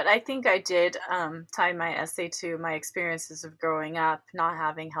entirely, but I think I did tie my essay to my experiences of growing up, not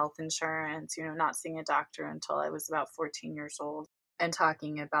having health insurance, not seeing a doctor until I was about 14 years old, and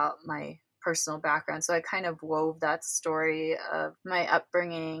talking about my personal background. So I kind of wove that story of my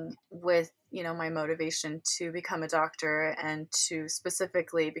upbringing with, my motivation to become a doctor and to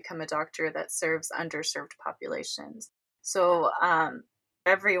specifically become a doctor that serves underserved populations. So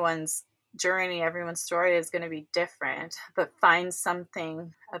everyone's journey, everyone's story is going to be different, but find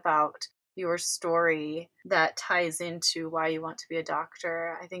something about your story that ties into why you want to be a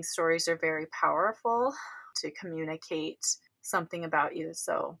doctor. I think stories are very powerful to communicate something about you.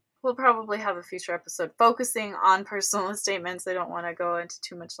 So we'll probably have a future episode focusing on personal statements. I don't want to go into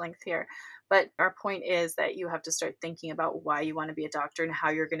too much length here, but our point is that you have to start thinking about why you want to be a doctor and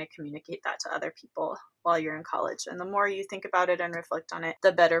how you're going to communicate that to other people while you're in college. And the more you think about it and reflect on it,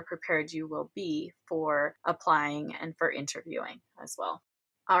 the better prepared you will be for applying and for interviewing as well.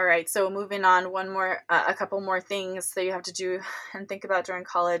 All right, so moving on, a couple more things that you have to do and think about during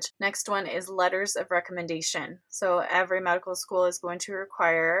college. Next one is letters of recommendation. So every medical school is going to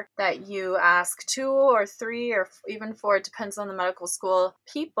require that you ask 2 or 3 or even 4, it depends on the medical school,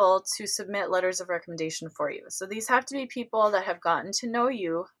 people to submit letters of recommendation for you. So these have to be people that have gotten to know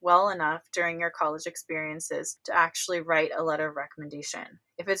you well enough during your college experiences to actually write a letter of recommendation.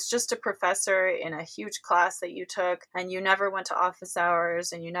 If it's just a professor in a huge class that you took and you never went to office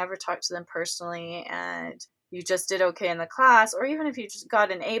hours and you never talked to them personally and you just did okay in the class, or even if you just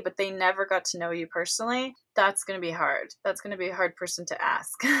got an A, but they never got to know you personally, that's going to be hard. That's going to be a hard person to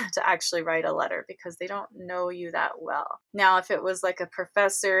ask to actually write a letter because they don't know you that well. Now, if it was like a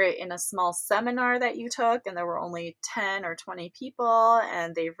professor in a small seminar that you took and there were only 10 or 20 people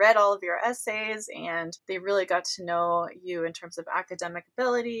and they read all of your essays and they really got to know you in terms of academic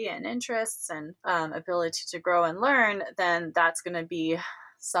ability and interests and ability to grow and learn, then that's going to be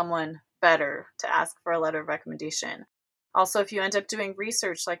someone better to ask for a letter of recommendation. Also, if you end up doing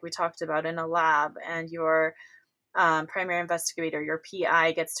research like we talked about in a lab and your primary investigator, your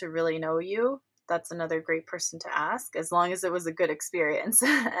PI, gets to really know you, that's another great person to ask, as long as it was a good experience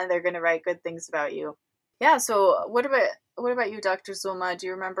and they're going to write good things about you. Yeah. So, what about you, Dr. Zulma? Do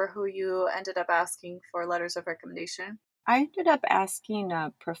you remember who you ended up asking for letters of recommendation? I ended up asking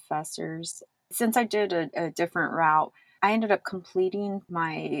professors, since I did a different route, I ended up completing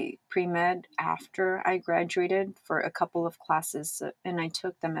my pre med after I graduated for a couple of classes, and I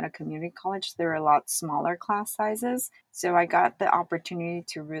took them at a community college. They're a lot smaller class sizes. So I got the opportunity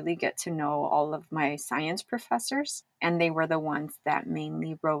to really get to know all of my science professors, and they were the ones that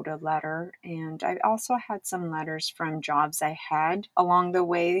mainly wrote a letter. And I also had some letters from jobs I had along the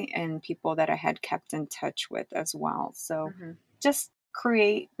way and people that I had kept in touch with as well. So Hmm. just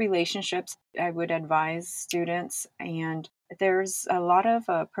create relationships. I would advise students, and there's a lot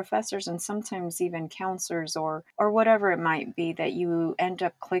of professors and sometimes even counselors or whatever it might be that you end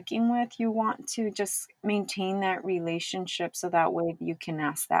up clicking with. You want to just maintain that relationship so that way you can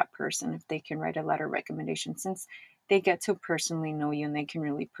ask that person if they can write a letter recommendation, since they get to personally know you and they can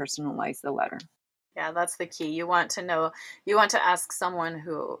really personalize the letter. Yeah, that's the key. You want to ask someone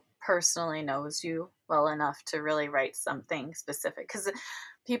who personally knows you well enough to really write something specific. Because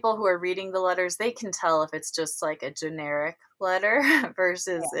people who are reading the letters, they can tell if it's just like a generic letter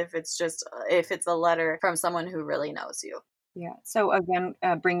versus if it's a letter from someone who really knows you. Yeah. So again,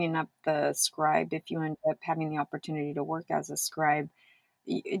 bringing up the scribe, if you end up having the opportunity to work as a scribe,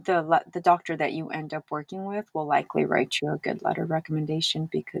 the doctor that you end up working with will likely write you a good letter recommendation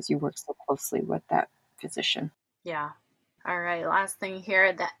because you work so closely with that physician. Yeah. All right, last thing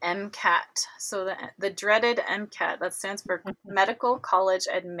here, the MCAT. So the dreaded MCAT, that stands for Medical College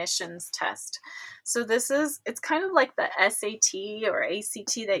Admissions Test. So it's kind of like the SAT or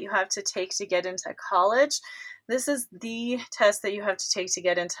ACT that you have to take to get into college. This is the test that you have to take to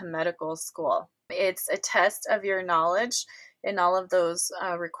get into medical school. It's a test of your knowledge in all of those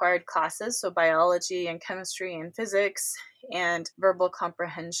required classes, so biology and chemistry and physics and verbal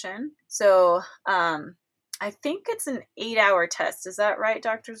comprehension. So I think it's an 8-hour test. Is that right,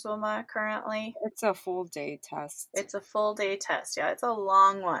 Dr. Zulma, currently? It's a full day test. It's a full day test. Yeah, it's a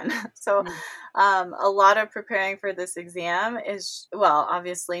long one. So, Mm. a lot of preparing for this exam is, well,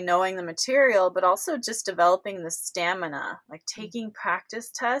 obviously knowing the material, but also just developing the stamina, like taking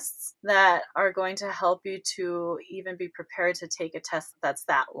practice tests that are going to help you to even be prepared to take a test that's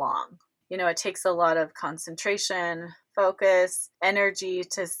that long. It takes a lot of concentration, focus, energy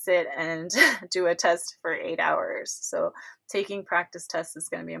to sit and do a test for 8 hours. So, taking practice tests is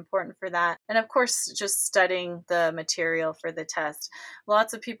going to be important for that. And of course, just studying the material for the test.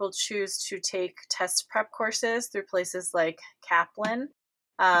 Lots of people choose to take test prep courses through places like Kaplan.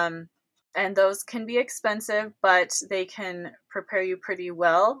 Um, and those can be expensive, but they can prepare you pretty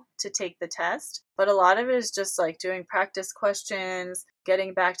well to take the test. But a lot of it is just like doing practice questions,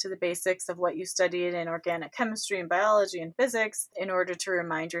 getting back to the basics of what you studied in organic chemistry and biology and physics in order to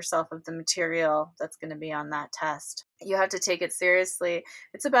remind yourself of the material that's going to be on that test. You have to take it seriously.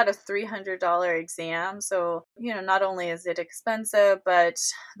 It's about a $300 exam. So, not only is it expensive, but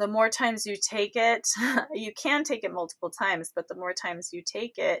the more times you take it, you can take it multiple times, but the more times you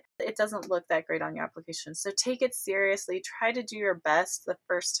take it, it doesn't look that great on your application. So take it seriously. Try to do your best the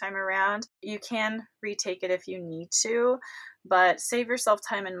first time around. You can retake it if you need to, but save yourself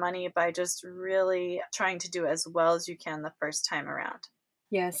time and money by just really trying to do as well as you can the first time around.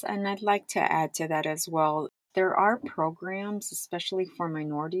 Yes, and I'd like to add to that as well. There are programs, especially for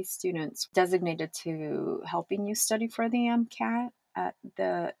minority students, designated to helping you study for the MCAT.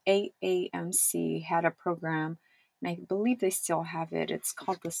 The AAMC had a program, and I believe they still have it. It's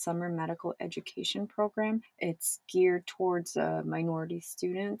called the Summer Medical Education Program. It's geared towards minority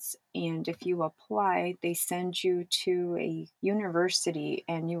students, and if you apply, they send you to a university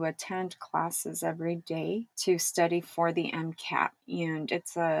and you attend classes every day to study for the MCAT. And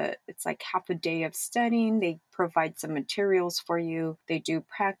it's like half a day of studying. They provide some materials for you. They do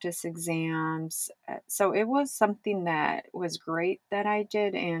practice exams. So it was something that was great that I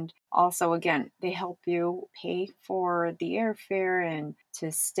did. And also, again, they help you pay for the airfare and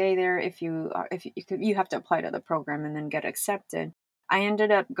to stay there if you have to apply to the program and then get accepted. I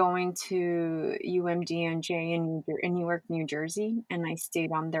ended up going to UMDNJ in Newark, New Jersey, and I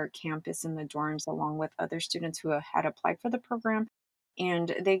stayed on their campus in the dorms along with other students who had applied for the program.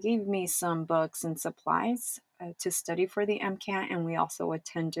 And they gave me some books and supplies to study for the MCAT. And we also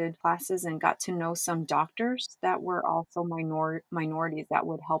attended classes and got to know some doctors that were also minorities that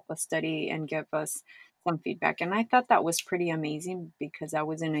would help us study and give us some feedback. And I thought that was pretty amazing because I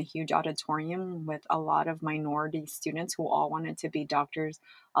was in a huge auditorium with a lot of minority students who all wanted to be doctors.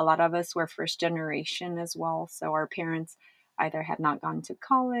 A lot of us were first generation as well. So our parents either had not gone to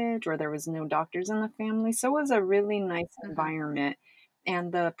college or there was no doctors in the family. So it was a really nice Mhm. environment.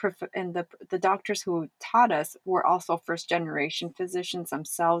 And the doctors who taught us were also first generation physicians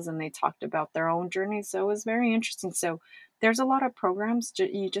themselves, and they talked about their own journey. So it was very interesting. So there's a lot of programs.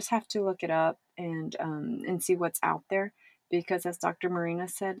 You just have to look it up and see what's out there. Because as Dr. Marina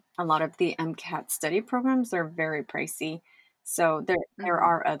said, a lot of the MCAT study programs are very pricey. So there Mhm.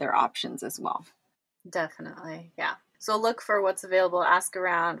 are other options as well. Definitely. Yeah. So look for what's available, ask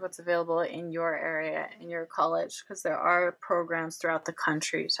around what's available in your area, in your college, because there are programs throughout the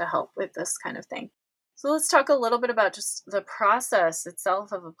country to help with this kind of thing. So let's talk a little bit about just the process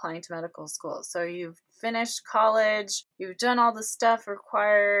itself of applying to medical school. So you've finished college, you've done all the stuff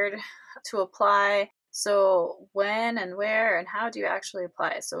required to apply. So when and where and how do you actually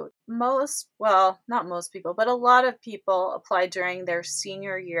apply? So well, not most people, but a lot of people apply during their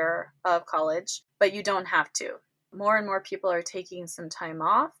senior year of college, but you don't have to. More and more people are taking some time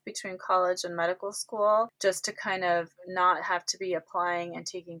off between college and medical school just to kind of not have to be applying and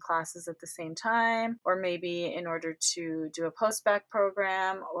taking classes at the same time, or maybe in order to do a post-bac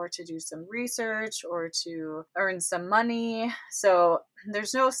program or to do some research or to earn some money. So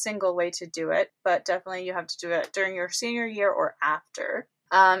there's no single way to do it, but definitely you have to do it during your senior year or after.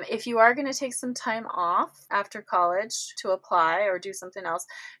 If you are going to take some time off after college to apply or do something else,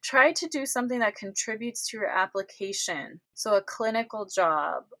 try to do something that contributes to your application. So, a clinical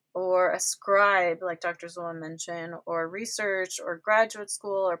job or a scribe, like Dr. Zola mentioned, or research or graduate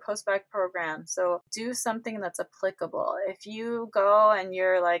school or post-bac program. So, do something that's applicable. If you go and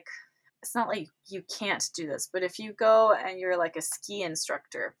you're like, it's not like you can't do this, but if you go and you're like a ski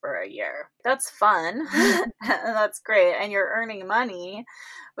instructor for a year, that's fun. That's great. And you're earning money,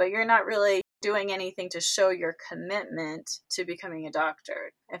 but you're not really doing anything to show your commitment to becoming a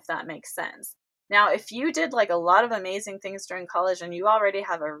doctor, if that makes sense. Now, if you did like a lot of amazing things during college and you already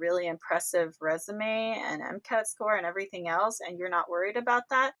have a really impressive resume and MCAT score and everything else, and you're not worried about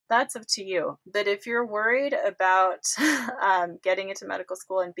that, that's up to you. But if you're worried about getting into medical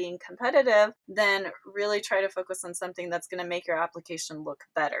school and being competitive, then really try to focus on something that's going to make your application look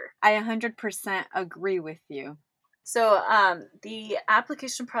better. I 100% agree with you. So the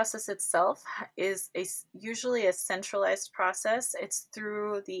application process itself is usually a centralized process. It's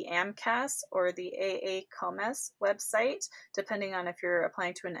through the AMCAS or the AACOMES website, depending on if you're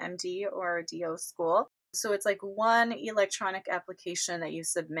applying to an MD or a DO school. So it's like one electronic application that you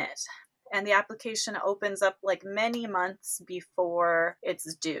submit. And the application opens up like many months before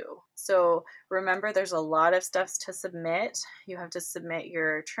it's due. So remember, there's a lot of stuff to submit. You have to submit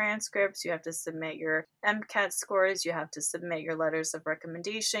your transcripts, you have to submit your MCAT scores, you have to submit your letters of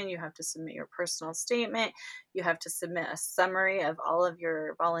recommendation, you have to submit your personal statement, you have to submit a summary of all of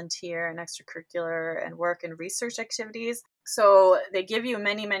your volunteer and extracurricular and work and research activities. So they give you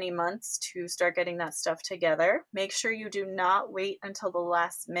many, many months to start getting that stuff together. Make sure you do not wait until the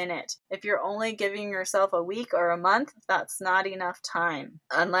last minute. If you're only giving yourself a week or a month, that's not enough time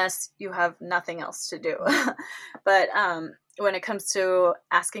unless you have nothing else to do. But when it comes to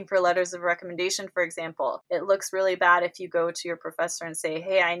asking for letters of recommendation, for example, it looks really bad if you go to your professor and say,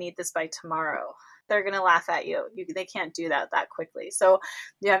 hey, I need this by tomorrow. They're going to laugh at you. They can't do that quickly. So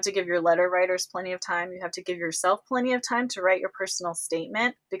you have to give your letter writers plenty of time. You have to give yourself plenty of time to write your personal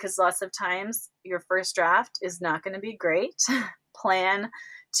statement because lots of times your first draft is not going to be great. Plan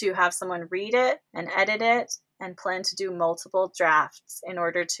to have someone read it and edit it and plan to do multiple drafts in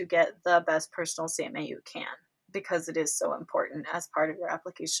order to get the best personal statement you can because it is so important as part of your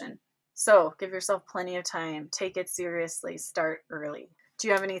application. So give yourself plenty of time. Take it seriously. Start early. Do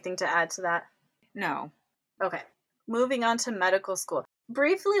you have anything to add to that? No. Okay. Moving on to medical school.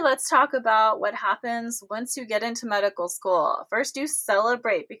 briefly, let's talk about what happens once you get into medical school. First, you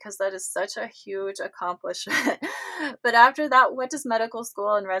celebrate because that is such a huge accomplishment. But after that, what does medical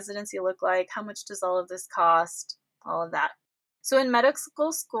school and residency look like? How much does all of this cost? All of that. So, in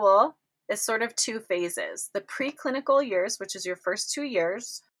medical school, it's sort of two phases: the preclinical years, which is your first 2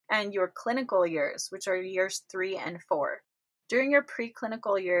 years, and your clinical years, which are years 3 and 4. During your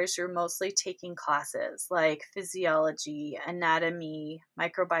preclinical years, you're mostly taking classes like physiology, anatomy,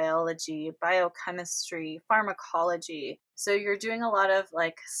 microbiology, biochemistry, pharmacology. So you're doing a lot of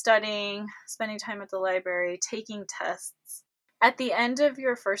like studying, spending time at the library, taking tests. At the end of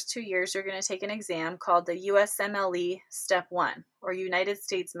your first 2 years, you're going to take an exam called the USMLE Step 1, or United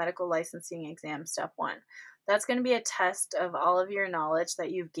States Medical Licensing Exam Step 1. That's going to be a test of all of your knowledge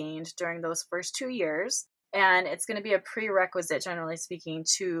that you've gained during those first 2 years. And it's going to be a prerequisite, generally speaking,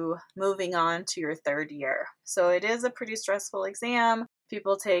 to moving on to your third year. So it is a pretty stressful exam.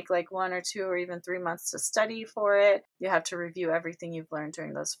 People take like 1 or 2 or even 3 months to study for it. You have to review everything you've learned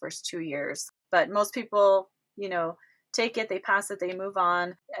during those first 2 years. But most people, take it, they pass it, they move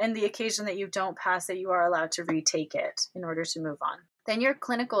on. And the occasion that you don't pass it, you are allowed to retake it in order to move on. Then your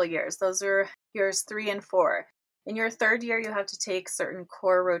clinical years, those are years 3 and 4. In your third year, you have to take certain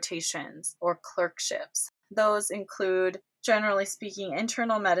core rotations or clerkships. Those include, generally speaking,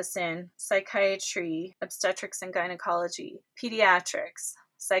 internal medicine, psychiatry, obstetrics and gynecology, pediatrics,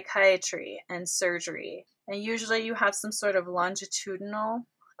 psychiatry, and surgery. And usually you have some sort of longitudinal,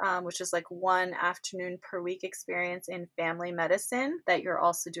 which is like 1 afternoon per week experience in family medicine that you're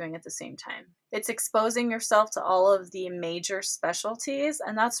also doing at the same time. It's exposing yourself to all of the major specialties,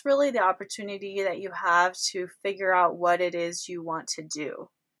 and that's really the opportunity that you have to figure out what it is you want to do.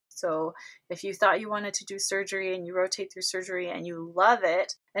 So if you thought you wanted to do surgery and you rotate through surgery and you love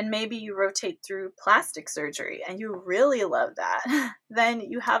it, and maybe you rotate through plastic surgery and you really love that, then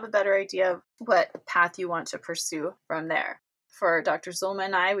you have a better idea of what path you want to pursue from there. For Dr. Zulma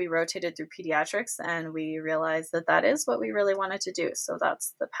and I, we rotated through pediatrics and we realized that that is what we really wanted to do. So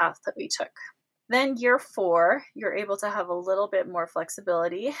that's the path that we took. Then year 4, you're able to have a little bit more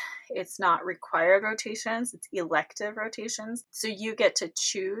flexibility. It's not required rotations, it's elective rotations. So you get to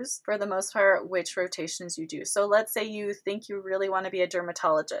choose, for the most part, which rotations you do. So let's say you think you really want to be a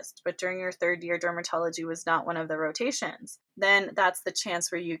dermatologist, but during your third year, dermatology was not one of the rotations. Then that's the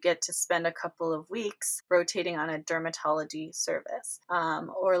chance where you get to spend a couple of weeks rotating on a dermatology service.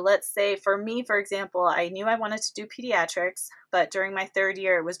 Or let's say for me, for example, I knew I wanted to do pediatrics, but during my third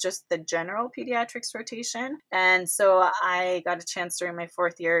year, it was just the general pediatrics rotation. And so I got a chance during my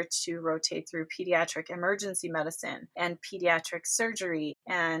fourth year to rotate through pediatric emergency medicine and pediatric surgery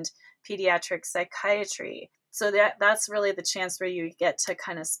and pediatric psychiatry. So that's really the chance where you get to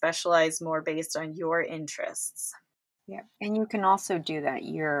kind of specialize more based on your interests. Yeah, and you can also do that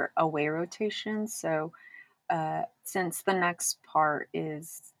year away rotation. So since the next part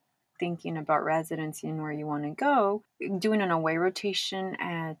is thinking about residency and where you want to go, doing an away rotation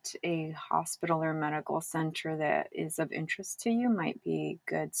at a hospital or medical center that is of interest to you might be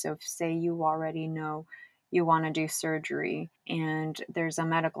good. So if, say, you already know you want to do surgery and there's a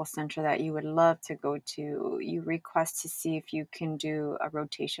medical center that you would love to go to, you request to see if you can do a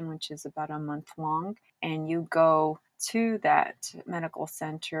rotation, which is about a month long, and you go to that medical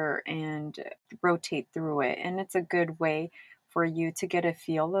center and rotate through it. And it's a good way for you to get a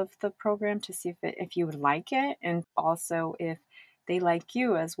feel of the program to see if you would like it, and also if they like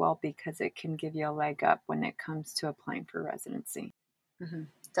you as well, because it can give you a leg up when it comes to applying for residency. Mm-hmm,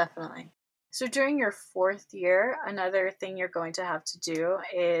 definitely. So during your fourth year, another thing you're going to have to do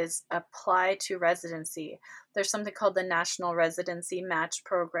is apply to residency. There's something called the National Residency Match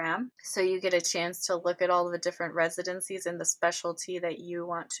Program. So you get a chance to look at all of the different residencies in the specialty that you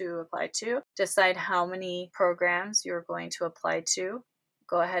want to apply to, decide how many programs you're going to apply to.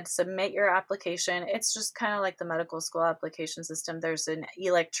 Go ahead, submit your application. It's just kind of like the medical school application system. There's an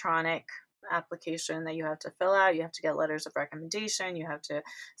electronic application that you have to fill out. You have to get letters of recommendation. You have to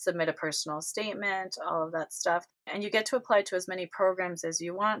submit a personal statement, all of that stuff. And you get to apply to as many programs as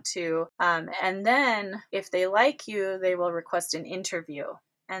you want to. And then if they like you, they will request an interview.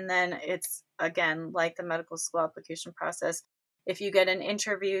 And then it's, again, like the medical school application process. If you get an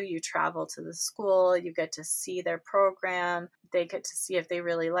interview, you travel to the school, you get to see their program, they get to see if they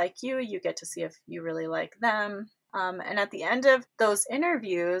really like you, you get to see if you really like them. And at the end of those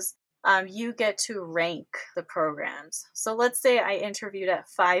interviews, you get to rank the programs. So let's say I interviewed at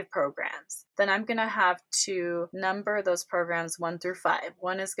 5 programs. Then I'm going to have to number those programs 1 through 5.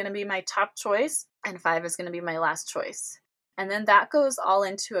 1 is going to be my top choice, and 5 is going to be my last choice. And then that goes all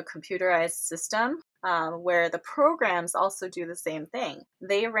into a computerized system where the programs also do the same thing.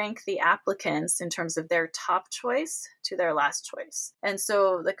 They rank the applicants in terms of their top choice to their last choice. And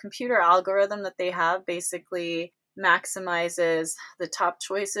so the computer algorithm that they have basically maximizes the top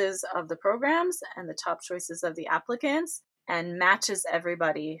choices of the programs and the top choices of the applicants and matches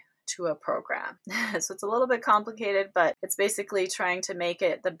everybody to a program. So it's a little bit complicated, but it's basically trying to make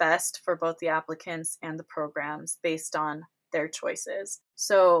it the best for both the applicants and the programs based on their choices.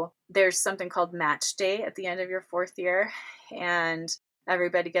 So there's something called match day at the end of your fourth year, and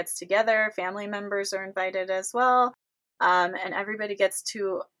everybody gets together. Family members are invited as well. And everybody gets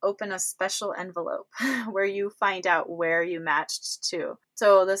to open a special envelope where you find out where you matched to.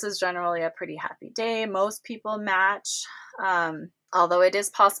 So this is generally a pretty happy day. Most people match, although it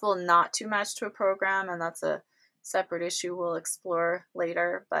is possible not to match to a program, and that's a separate issue we'll explore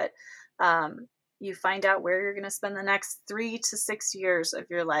later. But you find out where you're going to spend the next 3 to 6 years of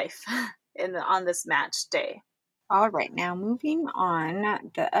your life on this match day. All right, now moving on,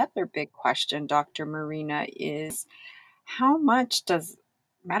 the other big question, Dr. Marina, is how much does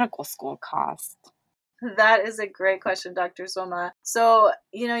medical school cost? That is a great question, Dr. Zoma. So,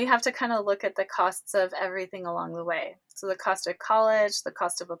 you have to kind of look at the costs of everything along the way. So, the cost of college, the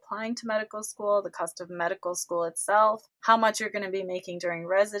cost of applying to medical school, the cost of medical school itself, how much you're going to be making during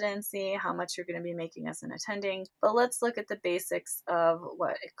residency, how much you're going to be making as an attending. But let's look at the basics of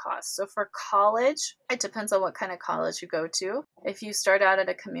what it costs. So, for college, it depends on what kind of college you go to. If you start out at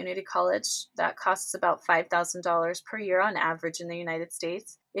a community college, that costs about $5,000 per year on average in the United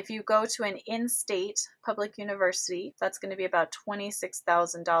States. If you go to an in-state public university, that's going to be about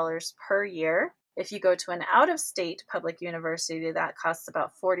 $26,000 per year. If you go to an out-of-state public university, that costs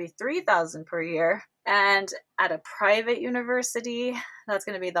about $43,000 per year. And at a private university, that's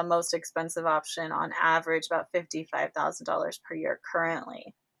going to be the most expensive option on average, about $55,000 per year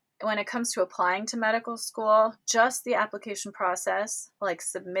currently. When it comes to applying to medical school, just the application process, like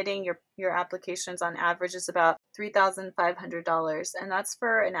submitting your applications on average is about $3,500. And that's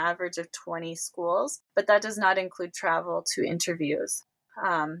for an average of 20 schools, but that does not include travel to interviews.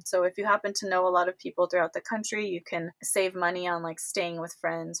 So if you happen to know a lot of people throughout the country, you can save money on like staying with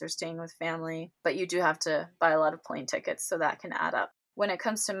friends or staying with family, but you do have to buy a lot of plane tickets, so that can add up. When it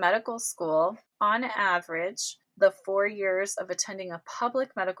comes to medical school, on average, the 4 years of attending a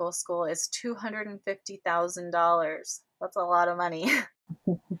public medical school is $250,000. That's a lot of money.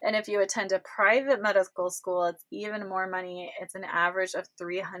 And if you attend a private medical school, it's even more money. It's an average of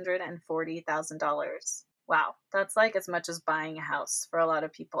 $340,000. Wow, that's like as much as buying a house for a lot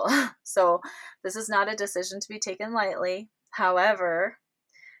of people. So this is not a decision to be taken lightly. However,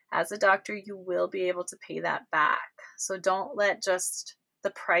 as a doctor, you will be able to pay that back. So don't let just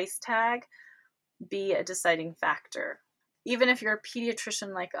the price tag be a deciding factor. Even if you're a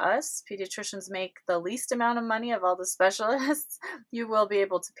pediatrician like us, pediatricians make the least amount of money of all the specialists, you will be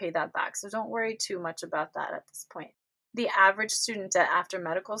able to pay that back. So don't worry too much about that at this point. The average student debt after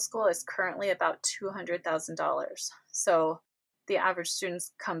medical school is currently about $200,000. So the average student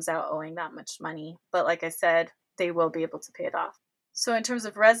comes out owing that much money. But like I said, they will be able to pay it off. So in terms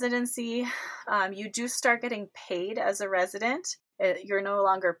of residency, you do start getting paid as a resident. You're no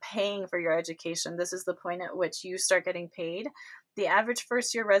longer paying for your education. This is the point at which you start getting paid. The average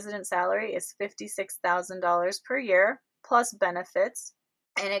first year resident salary is $56,000 per year plus benefits,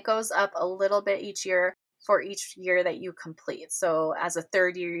 and it goes up a little bit each year for each year that you complete. So as a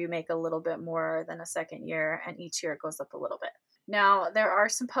third year, you make a little bit more than a second year, and each year it goes up a little bit. Now, there are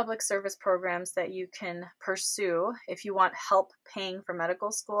some public service programs that you can pursue if you want help paying for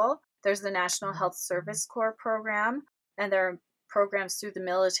medical school. There's the National Health Service Corps program, and there are programs through the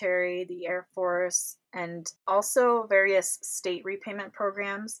military, the Air Force, and also various state repayment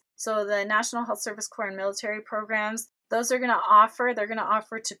programs. So the National Health Service Corps and military programs, they're going to offer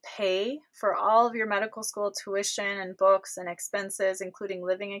to pay for all of your medical school tuition and books and expenses, including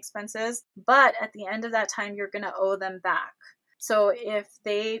living expenses. But at the end of that time, you're going to owe them back. So if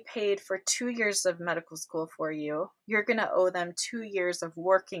they paid for 2 years of medical school for you, you're going to owe them 2 years of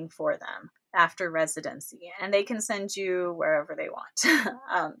working for them after residency, and they can send you wherever they want.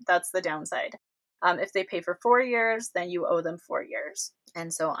 That's the downside. If they pay for 4 years, then you owe them 4 years,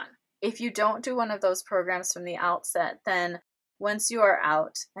 and so on. If you don't do one of those programs from the outset, then once you are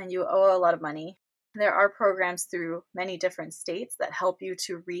out and you owe a lot of money, there are programs through many different states that help you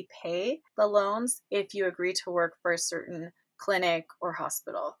to repay the loans if you agree to work for a certain clinic or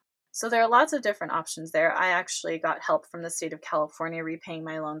hospital. So there are lots of different options there. I actually got help from the state of California repaying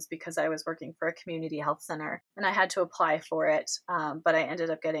my loans because I was working for a community health center and I had to apply for it, but I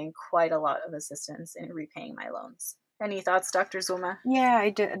ended up getting quite a lot of assistance in repaying my loans. Any thoughts, Dr. Zuma? Yeah, I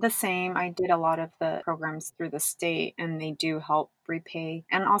did the same. I did a lot of the programs through the state, and they do help repay.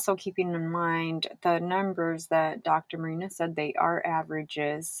 And also keeping in mind the numbers that Dr. Marina said, they are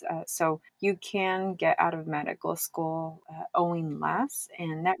averages. So you can get out of medical school owing less,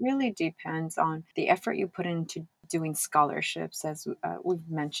 and that really depends on the effort you put into doing scholarships, as we've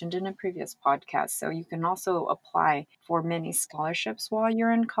mentioned in a previous podcast. So you can also apply for many scholarships while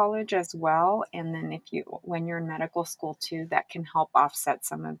you're in college as well. And then when you're in medical school too, that can help offset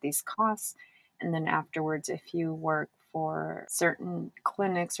some of these costs. And then afterwards, if you work for certain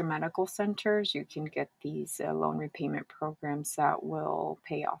clinics or medical centers, you can get these loan repayment programs that will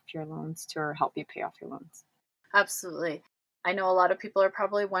pay off your loans to or help you pay off your loans. Absolutely. I know a lot of people are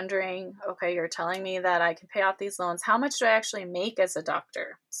probably wondering, okay, you're telling me that I can pay off these loans. How much do I actually make as a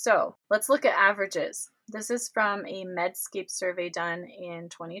doctor? So let's look at averages. This is from a Medscape survey done in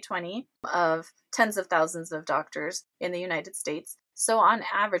 2020 of tens of thousands of doctors in the United States. So, on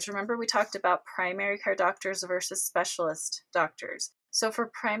average, remember we talked about primary care doctors versus specialist doctors. So,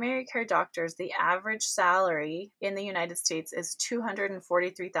 for primary care doctors, the average salary in the United States is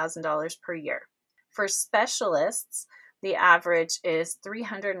 $243,000 per year. For specialists, the average is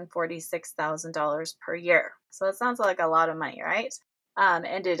 $346,000 per year. So that sounds like a lot of money, right?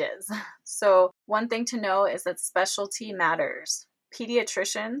 And it is. So, one thing to know is that specialty matters.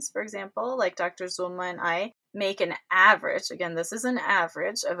 Pediatricians, for example, like Dr. Zulma and I, make an average, again, this is an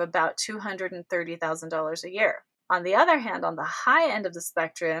average of about $230,000 a year. On the other hand, on the high end of the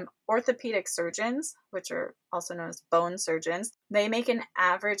spectrum, orthopedic surgeons, which are also known as bone surgeons, they make an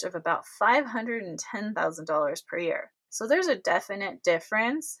average of about $510,000 per year. So there's a definite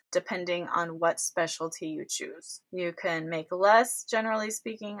difference depending on what specialty you choose. You can make less, generally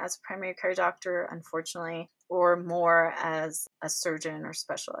speaking, as a primary care doctor, unfortunately, or more as a surgeon or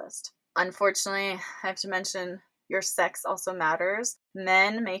specialist. Unfortunately, I have to mention your sex also matters.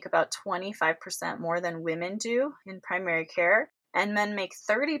 Men make about 25% more than women do in primary care, and men make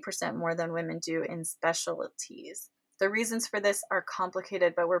 30% more than women do in specialties. The reasons for this are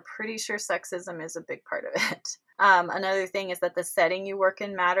complicated, but we're pretty sure sexism is a big part of it. Another thing is that the setting you work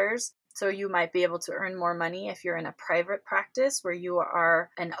in matters. So you might be able to earn more money if you're in a private practice where you are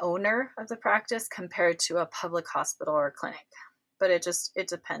an owner of the practice compared to a public hospital or clinic. But it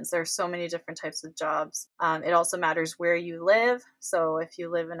depends. There's so many different types of jobs. It also matters where you live. So if you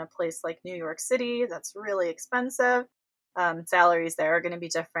live in a place like New York City, that's really expensive. Salaries there are going to be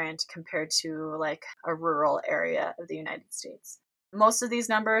different compared to like a rural area of the United States. Most of these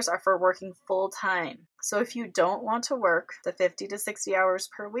numbers are for working full time. So if you don't want to work the 50 to 60 hours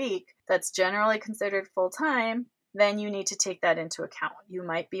per week, that's generally considered full time, then you need to take that into account. You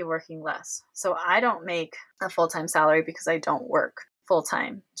might be working less. So I don't make a full-time salary because I don't work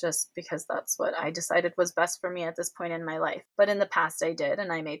full-time, just because that's what I decided was best for me at this point in my life. But in the past I did,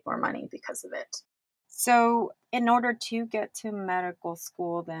 and I made more money because of it. So, in order to get to medical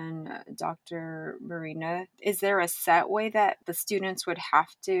school, then, Dr. Marina, is there a set way that the students would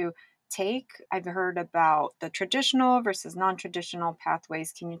have to take? I've heard about the traditional versus non traditional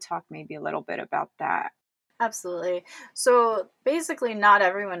pathways. Can you talk maybe a little bit about that? Absolutely. So basically, not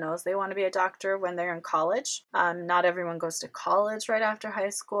everyone knows they want to be a doctor when they're in college. Not everyone goes to college right after high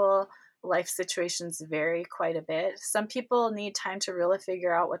school. Life situations vary quite a bit. Some people need time to really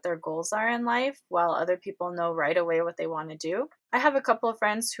figure out what their goals are in life, while other people know right away what they want to do. I have a couple of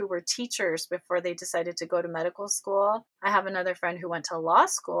friends who were teachers before they decided to go to medical school. I have another friend who went to law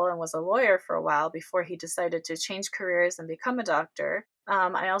school and was a lawyer for a while before he decided to change careers and become a doctor.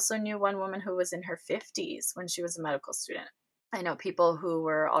 I also knew one woman who was in her 50s when she was a medical student. I know people who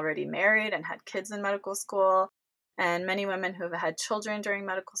were already married and had kids in medical school, and many women who have had children during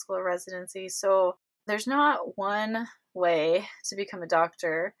medical school residency. So there's not one way to become a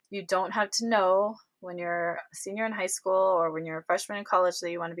doctor. You don't have to know when you're a senior in high school or when you're a freshman in college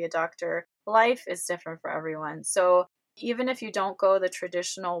that you want to be a doctor. Life is different for everyone. So even if you don't go the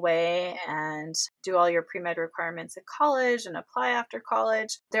traditional way and do all your pre-med requirements at college and apply after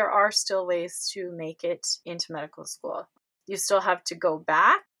college, there are still ways to make it into medical school. You still have to go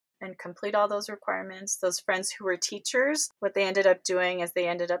back and complete all those requirements. Those friends who were teachers, what they ended up doing is they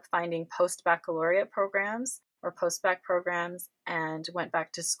ended up finding post-baccalaureate programs or post-bac programs and went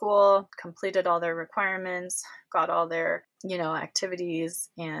back to school, completed all their requirements, got all their, activities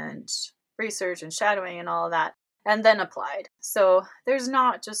and research and shadowing and all of that, and then applied. So there's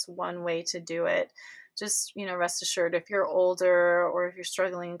not just one way to do it. Just, rest assured, if you're older or if you're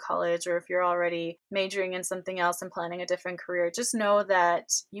struggling in college or if you're already majoring in something else and planning a different career, just know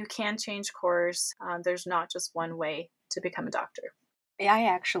that you can change course. There's not just one way to become a doctor. I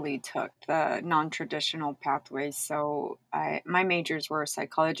actually took the non-traditional pathway, so my majors were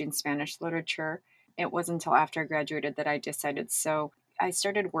psychology and Spanish literature. It wasn't until after I graduated that I decided. So I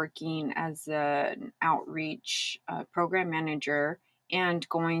started working as an outreach program manager and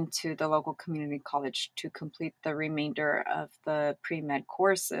going to the local community college to complete the remainder of the pre-med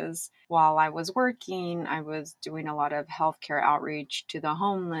courses. While I was working, I was doing a lot of healthcare outreach to the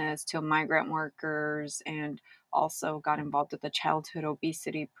homeless, to migrant workers, and also got involved with the childhood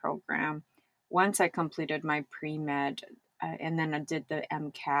obesity program. Once I completed my pre med and then I did the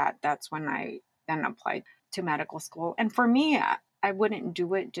MCAT, that's when I then applied to medical school. And for me, I wouldn't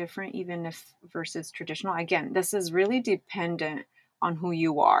do it different, even if versus traditional. Again, this is really dependent on who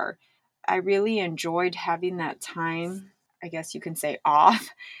you are. I really enjoyed having that time, I guess you can say,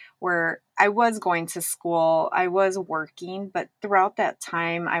 off, where I was going to school, I was working, but throughout that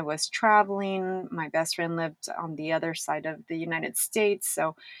time I was traveling. My best friend lived on the other side of the United States,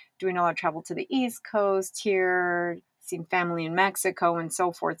 so doing a lot of travel to the East Coast here, seeing family in Mexico and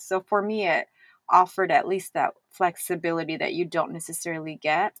so forth. So for me, it offered at least that flexibility that you don't necessarily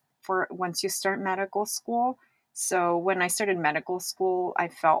get for once you start medical school. So when I started medical school, I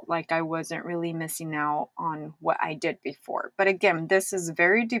felt like I wasn't really missing out on what I did before. But again, this is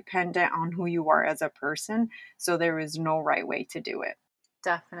very dependent on who you are as a person. So there is no right way to do it.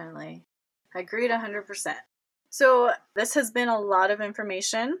 Definitely. Agreed 100%. So, this has been a lot of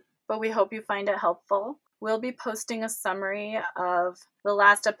information, but we hope you find it helpful. We'll be posting a summary of the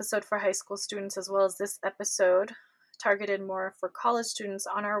last episode for high school students as well as this episode targeted more for college students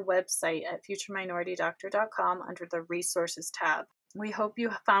on our website at futureminoritydoctor.com under the resources tab. We hope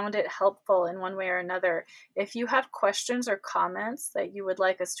you found it helpful in one way or another. If you have questions or comments that you would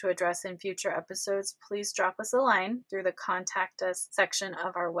like us to address in future episodes, please drop us a line through the contact us section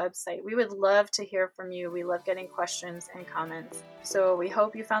of our website. We would love to hear from you. We love getting questions and comments. So we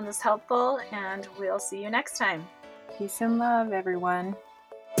hope you found this helpful, and we'll see you next time. Peace and love, everyone.